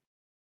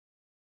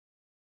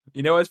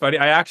 You know what's funny?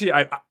 I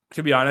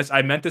to be honest,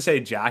 I meant to say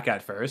Jack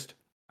at first.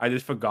 I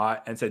just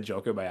forgot and said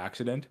Joker by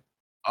accident.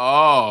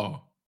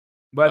 Oh.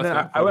 But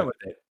then I went with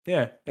it.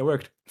 Yeah, it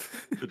worked.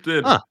 It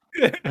did. Huh.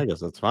 I guess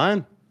that's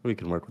fine. We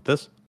can work with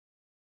this.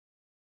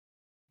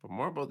 But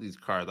more about these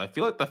cards. I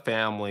feel like the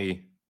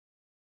family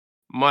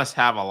must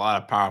have a lot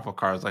of powerful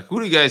cards. Like, who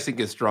do you guys think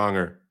is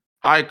stronger?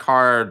 High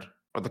Card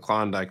or the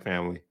Klondike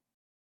family?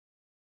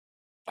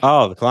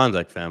 Oh, the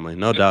Klondike family.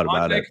 No doubt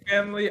about it.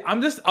 Family.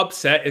 I'm just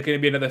upset it's going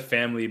to be another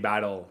family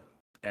battle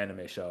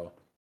anime show,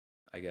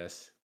 I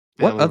guess.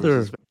 What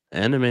other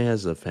anime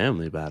has a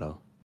family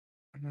battle?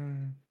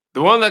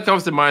 The one that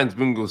comes to mind is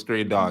Bungo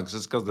Stray Dogs,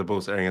 just because they're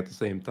both airing at the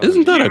same time.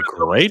 Isn't that a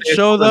great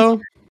show,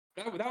 though?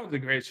 That was a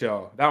great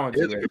show. That one's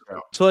a great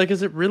show. So, like,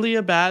 is it really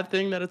a bad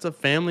thing that it's a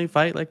family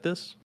fight like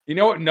this? You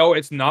know what? No,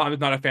 it's not. I'm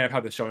not a fan of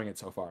how they're showing it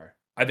so far.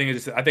 I think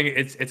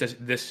it's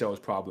this show's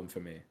problem for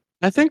me.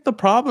 I think the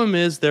problem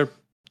is they're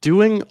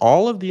doing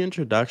all of the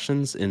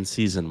introductions in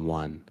season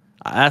 1.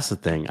 That's the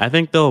thing. I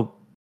think they'll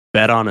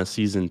bet on a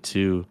season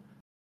 2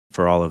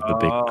 for all of the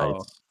big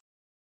fights.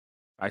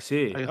 I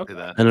see. Okay.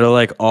 That. And it'll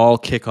like all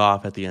kick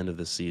off at the end of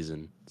the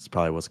season. That's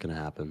probably what's going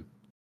to happen.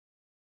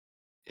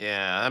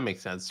 Yeah, that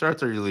makes sense.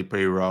 Starts are usually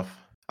pretty rough.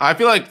 I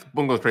feel like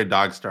Bungo Stray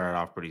Dogs started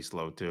off pretty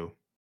slow too.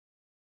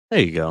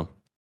 There you go.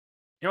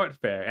 You know what?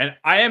 Fair. And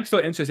I am still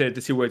interested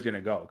to see where it's going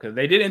to go because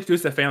they did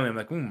introduce the family. I'm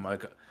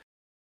like,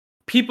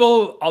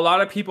 a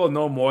lot of people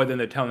know more than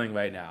they're telling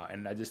right now.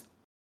 And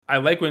I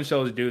like when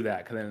shows do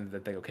that because then they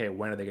think, okay,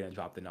 when are they going to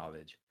drop the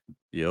knowledge?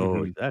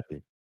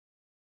 Exactly.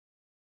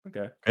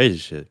 Okay. Crazy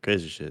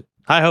shit.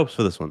 High hopes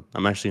for this one.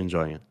 I'm actually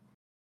enjoying it.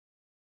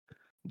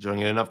 Enjoying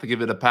it enough to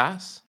give it a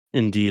pass?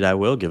 Indeed, I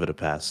will give it a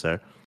pass, sir.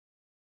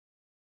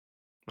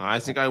 I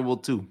think I will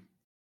too.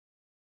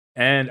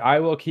 And I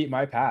will keep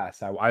my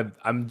pass.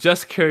 I'm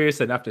just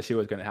curious enough to see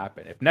what's going to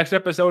happen. If next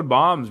episode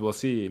bombs, we'll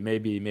see.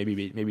 Maybe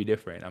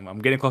different. I'm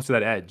getting close to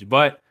that edge,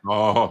 but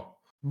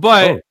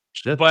I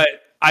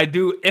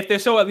do. If they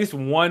show at least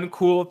one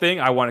cool thing,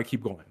 I want to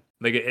keep going.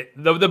 Like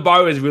the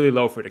bar is really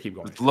low for it to keep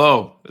going. It's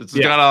low. It's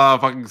Yeah.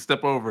 gotta fucking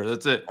step over.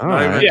 That's it. All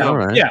Not even right, a Yeah, jump. all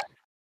right.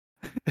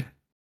 yeah.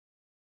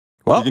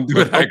 Well, You can do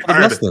it let's high hope for the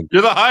card. best then.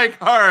 You're the high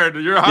card.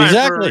 You're high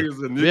Exactly. for a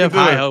reason. You We can have do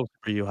high it. hopes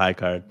for you, high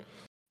card.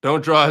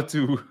 Don't draw a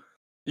 2.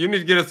 You need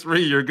to get a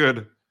 3. You're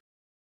good.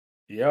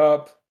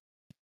 Yup.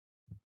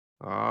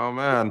 Oh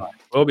man,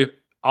 We'll be.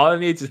 All it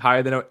needs is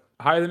higher than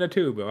a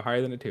 2, bro.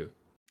 Higher than a 2.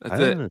 that's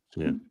it.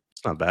 Yeah,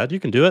 it's not bad. You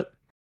can do it.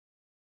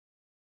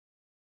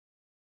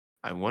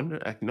 I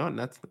wonder. You know what?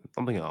 That's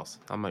something else.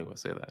 I'm not going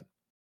to say that.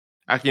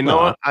 Actually, you No,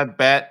 know what? I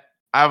bet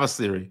I have a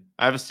theory.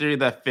 I have a theory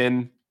that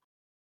Finn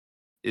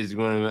is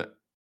going to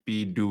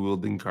be dual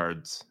wielding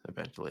cards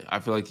eventually. I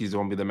feel like he's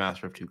going to be the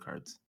master of 2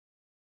 cards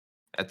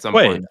at some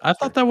Wait, point. I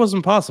thought that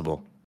wasn't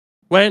possible.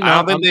 Wait, no, I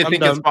don't think I'm they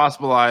think done. it's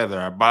possible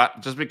either.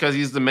 But just because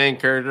he's the main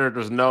character,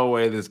 there's no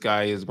way this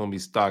guy is going to be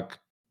stuck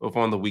with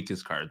one of the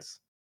weakest cards.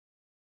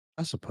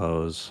 I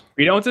suppose.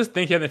 We don't just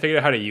think he hasn't figured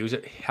out how to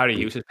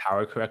use his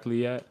power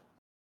correctly yet.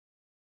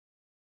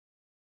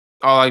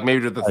 Oh, like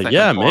maybe the second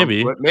yeah, form.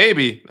 maybe. But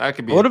maybe that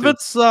could be. What it if too.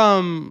 it's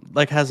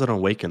like has an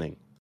awakening?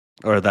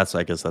 Or I guess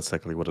that's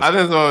technically what it's I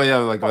think so. Yeah,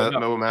 like Oh, that,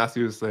 no. what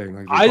Matthew was saying.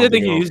 Like, I just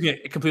think something he's else. using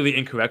it completely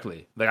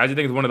incorrectly. Like I just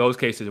think it's one of those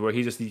cases where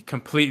he's just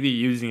completely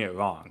using it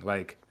wrong.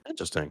 Like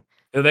interesting.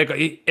 it's like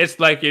it's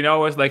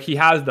like he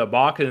has the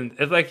box and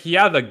it's like he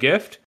has the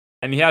gift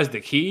and he has the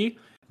key,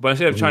 but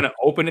instead of trying to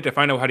open it to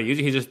find out how to use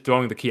it, he's just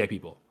throwing the key at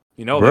people.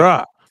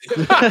 Bruh.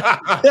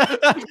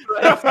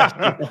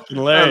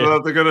 Hilarious.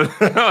 That's a good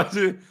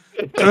analogy.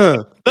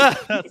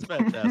 That's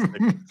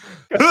fantastic.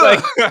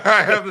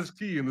 I have this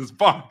key in this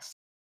box.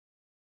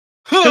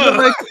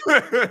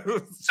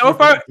 So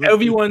far,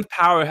 everyone's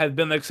power has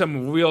been like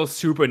some real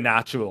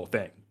supernatural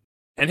thing,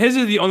 and his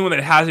is the only one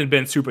that hasn't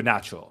been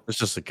supernatural. It's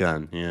just a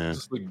gun, yeah.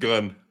 Just the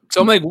gun.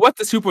 So I'm like, what's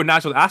the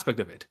supernatural aspect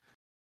of it?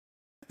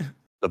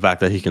 The fact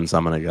that he can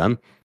summon a gun.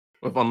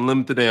 With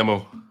unlimited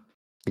ammo.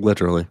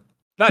 Literally.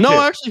 Not No, true.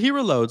 actually, he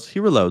reloads. He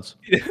reloads.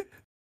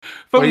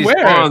 From Well, he where?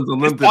 spawns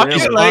unlimited pocket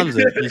He ammo. like- spawns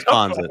it. He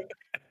spawns it.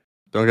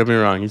 Don't get me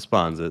wrong. He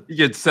spawns it. You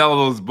could sell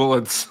those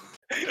bullets.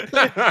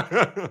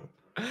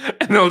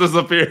 And they'll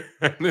disappear.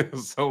 And they'll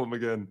sell them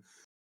again.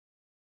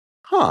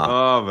 Huh.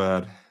 Oh,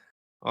 man.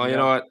 Oh, you Yeah.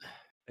 know what?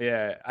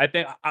 Yeah, I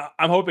think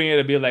I'm hoping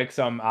it'll be like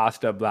some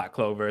Asta Black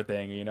Clover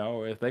thing,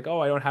 where it's like,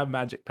 oh, I don't have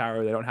magic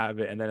power, they don't have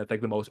it, and then it's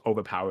like the most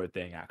overpowered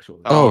thing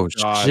actually. Oh,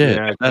 God, shit.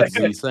 yeah, That's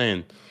please.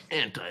 insane.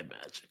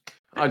 Anti-magic.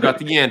 I got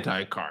the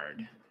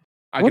anti-card.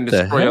 I What can the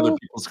destroy other hell?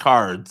 people's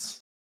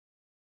cards.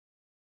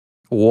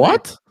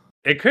 What?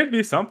 It could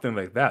be something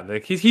like that.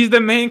 Like he's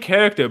the main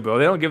character, bro.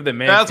 They don't give the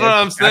main. That's what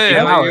I'm character saying.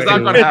 that Like, he's not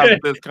power. going to have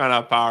this kind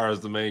of power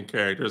as the main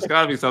character. There's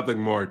got to be something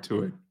more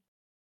to it.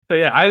 So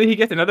yeah, either he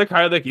gets another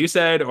card like you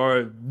said,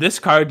 or this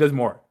card does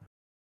more.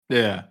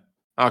 Yeah.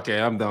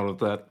 Okay, I'm down with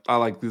that. I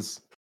like this.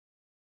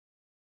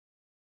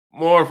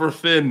 More for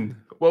Finn.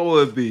 What will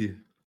it be?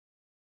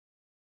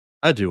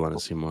 I do want to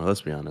see more.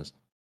 Let's be honest.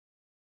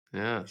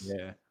 Yes.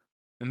 Yeah,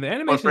 and the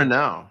What for animation.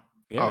 now?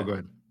 Yeah. Oh,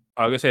 good.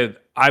 I was gonna say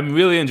I'm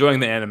really enjoying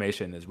the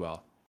animation as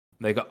well.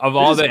 Like of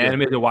all is the good.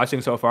 anime we're watching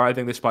so far, I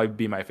think this probably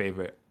be my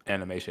favorite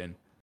animation.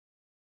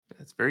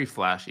 It's very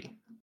flashy.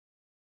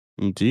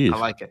 Indeed. I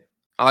like it.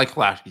 I like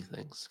flashy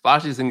things.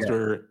 Flashy things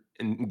are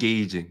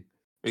engaging.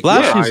 Make your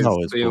Flashy's eyes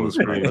always stay on the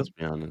cool. screen. Let's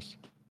be honest.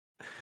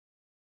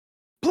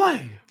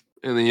 Play.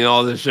 And then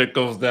all this shit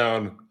goes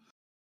down.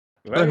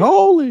 Like,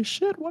 holy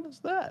shit, what is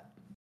that?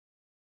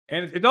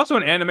 And it's also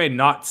an anime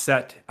not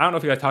set. I don't know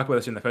if you guys talked about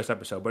this in the first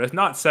episode, but it's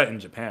not set in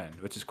Japan,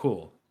 which is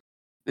cool.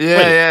 Yeah,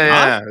 Wait,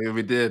 yeah.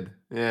 We did.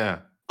 Yeah.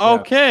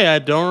 Okay, I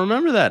don't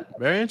remember that.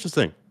 Very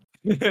interesting.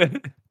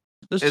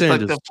 This It's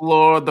changes.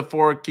 like the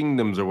Four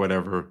Kingdoms or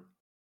whatever.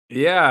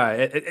 Yeah,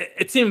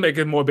 it seemed like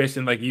it's more based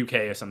in like UK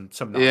or some.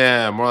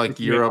 Yeah, more like It's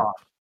made Europe.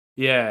 off.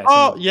 Yeah.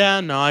 Oh, yeah,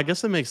 no, I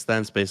guess it makes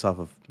sense based off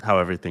of how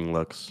everything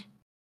looks.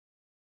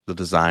 The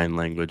design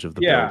language of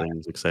the Yeah.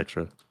 buildings,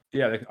 etc.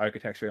 Yeah, the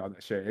architecture and all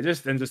that shit.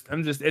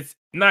 It's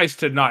nice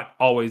to not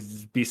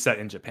always be set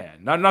in Japan.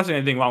 Not saying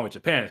anything wrong with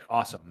Japan. It's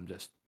awesome.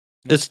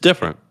 It's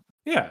different.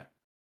 Yeah,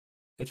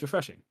 it's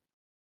refreshing.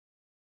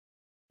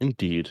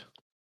 Indeed.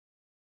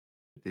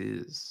 It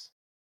is.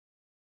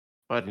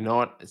 But you know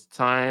what? It's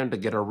time to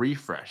get a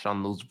refresh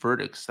on those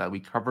verdicts that we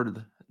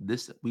covered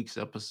this week's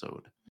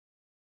episode.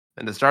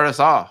 And to start us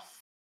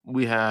off,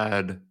 we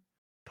had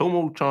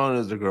Tomo-chan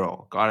as a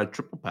girl, got a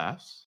triple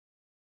pass.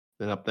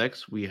 Then up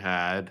next, we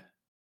had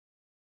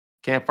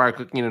Campfire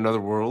Cooking in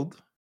Another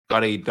World,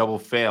 got a double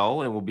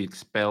fail and will be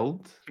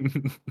expelled.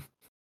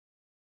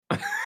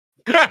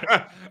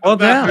 Well,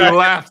 damn. I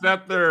laughed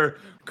at their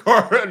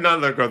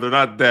another girl. They're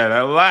not dead.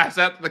 I laughed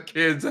at the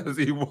kids as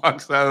he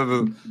walks out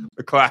of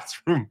the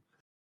classroom.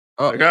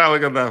 Oh. Like,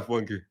 look at that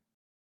flunky.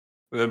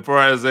 And then poor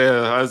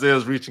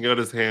Isaiah's reaching out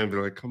his hand.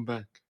 They're like, come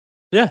back.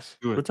 Yes,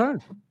 Do it.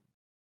 return.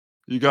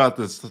 You got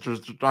this.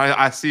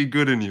 I see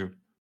good in you.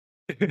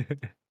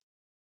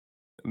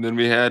 And then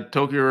we had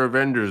Tokyo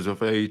Revengers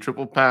with a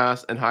triple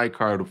pass and High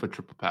Card with a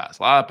triple pass.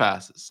 A lot of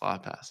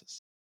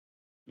passes.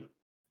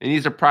 Any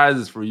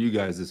surprises for you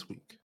guys this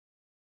week?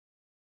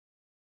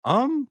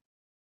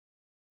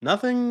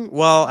 Nothing.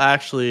 Well,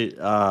 actually,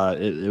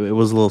 it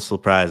was a little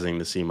surprising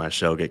to see my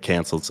show get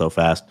canceled so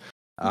fast.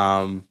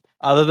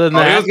 Other than It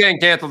that, was getting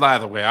canceled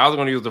either way. I was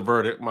going to use the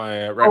verdict.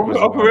 My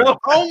requisite.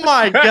 oh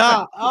my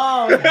god!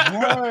 Oh, it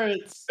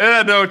hurts. It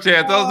had no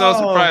chance. That was no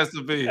surprise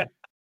to me.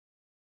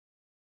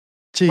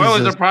 My only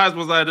Jesus. surprise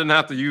was I didn't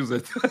have to use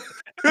it.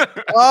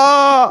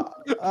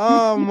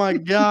 Oh my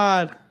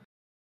god.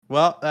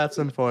 Well, that's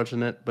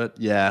unfortunate, but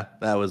yeah,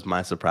 that was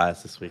my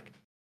surprise this week.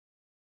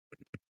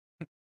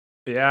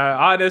 Yeah,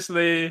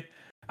 honestly,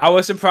 I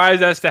was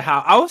surprised at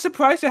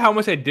how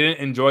much I didn't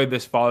enjoy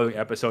this following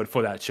episode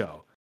for that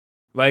show.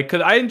 Like,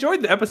 cause I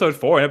enjoyed the episode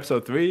 4 and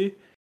episode 3,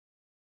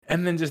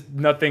 and then just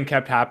nothing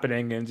kept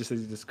happening, and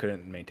just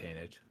couldn't maintain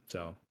it.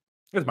 So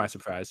it was my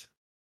surprise.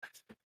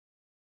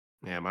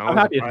 Yeah, my I'm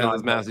only happy it's surprise not,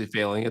 is but- Massey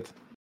failing it.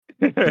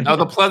 That was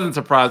a pleasant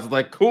surprise.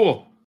 Like,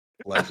 cool.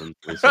 Pleasantly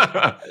I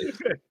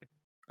surprised.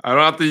 don't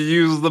have to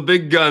use the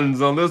big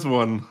guns on this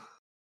one.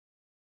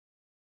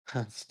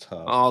 That's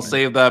tough. I'll man.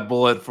 save that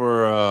bullet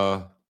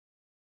for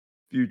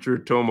future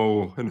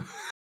Tomo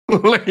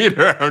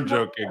later. I'm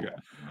joking.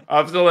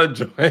 I'm still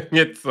enjoying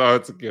it, so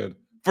it's good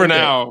for Okay.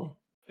 now.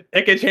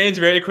 It can change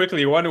very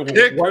quickly. One It bad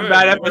could, you never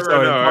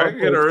episode. know. I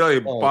get a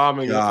really Oh,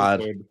 bombing God.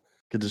 episode.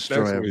 Could destroy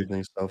next week.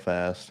 everything so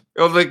fast.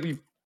 It was like you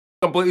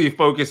completely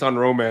focus on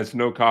romance,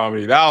 no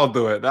comedy. That'll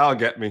do it. That'll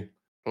get me.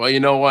 Well, you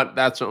know what?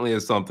 That certainly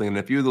is something. And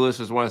if you, the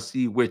listeners, want to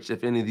see which,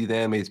 if any of these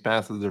animes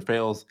passes or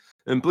fails,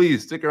 then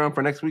please stick around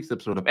for next week's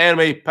episode of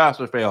Anime Pass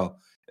or Fail.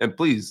 And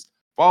please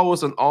follow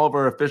us on all of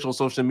our official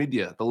social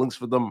media. The links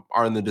for them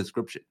are in the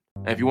description.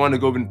 And if you want to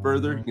go even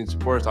further, you can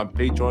support us on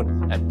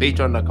Patreon at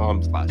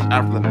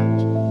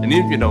patreon.com/afterthematch. And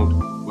even if you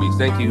don't, we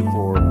thank you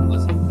for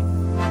listening.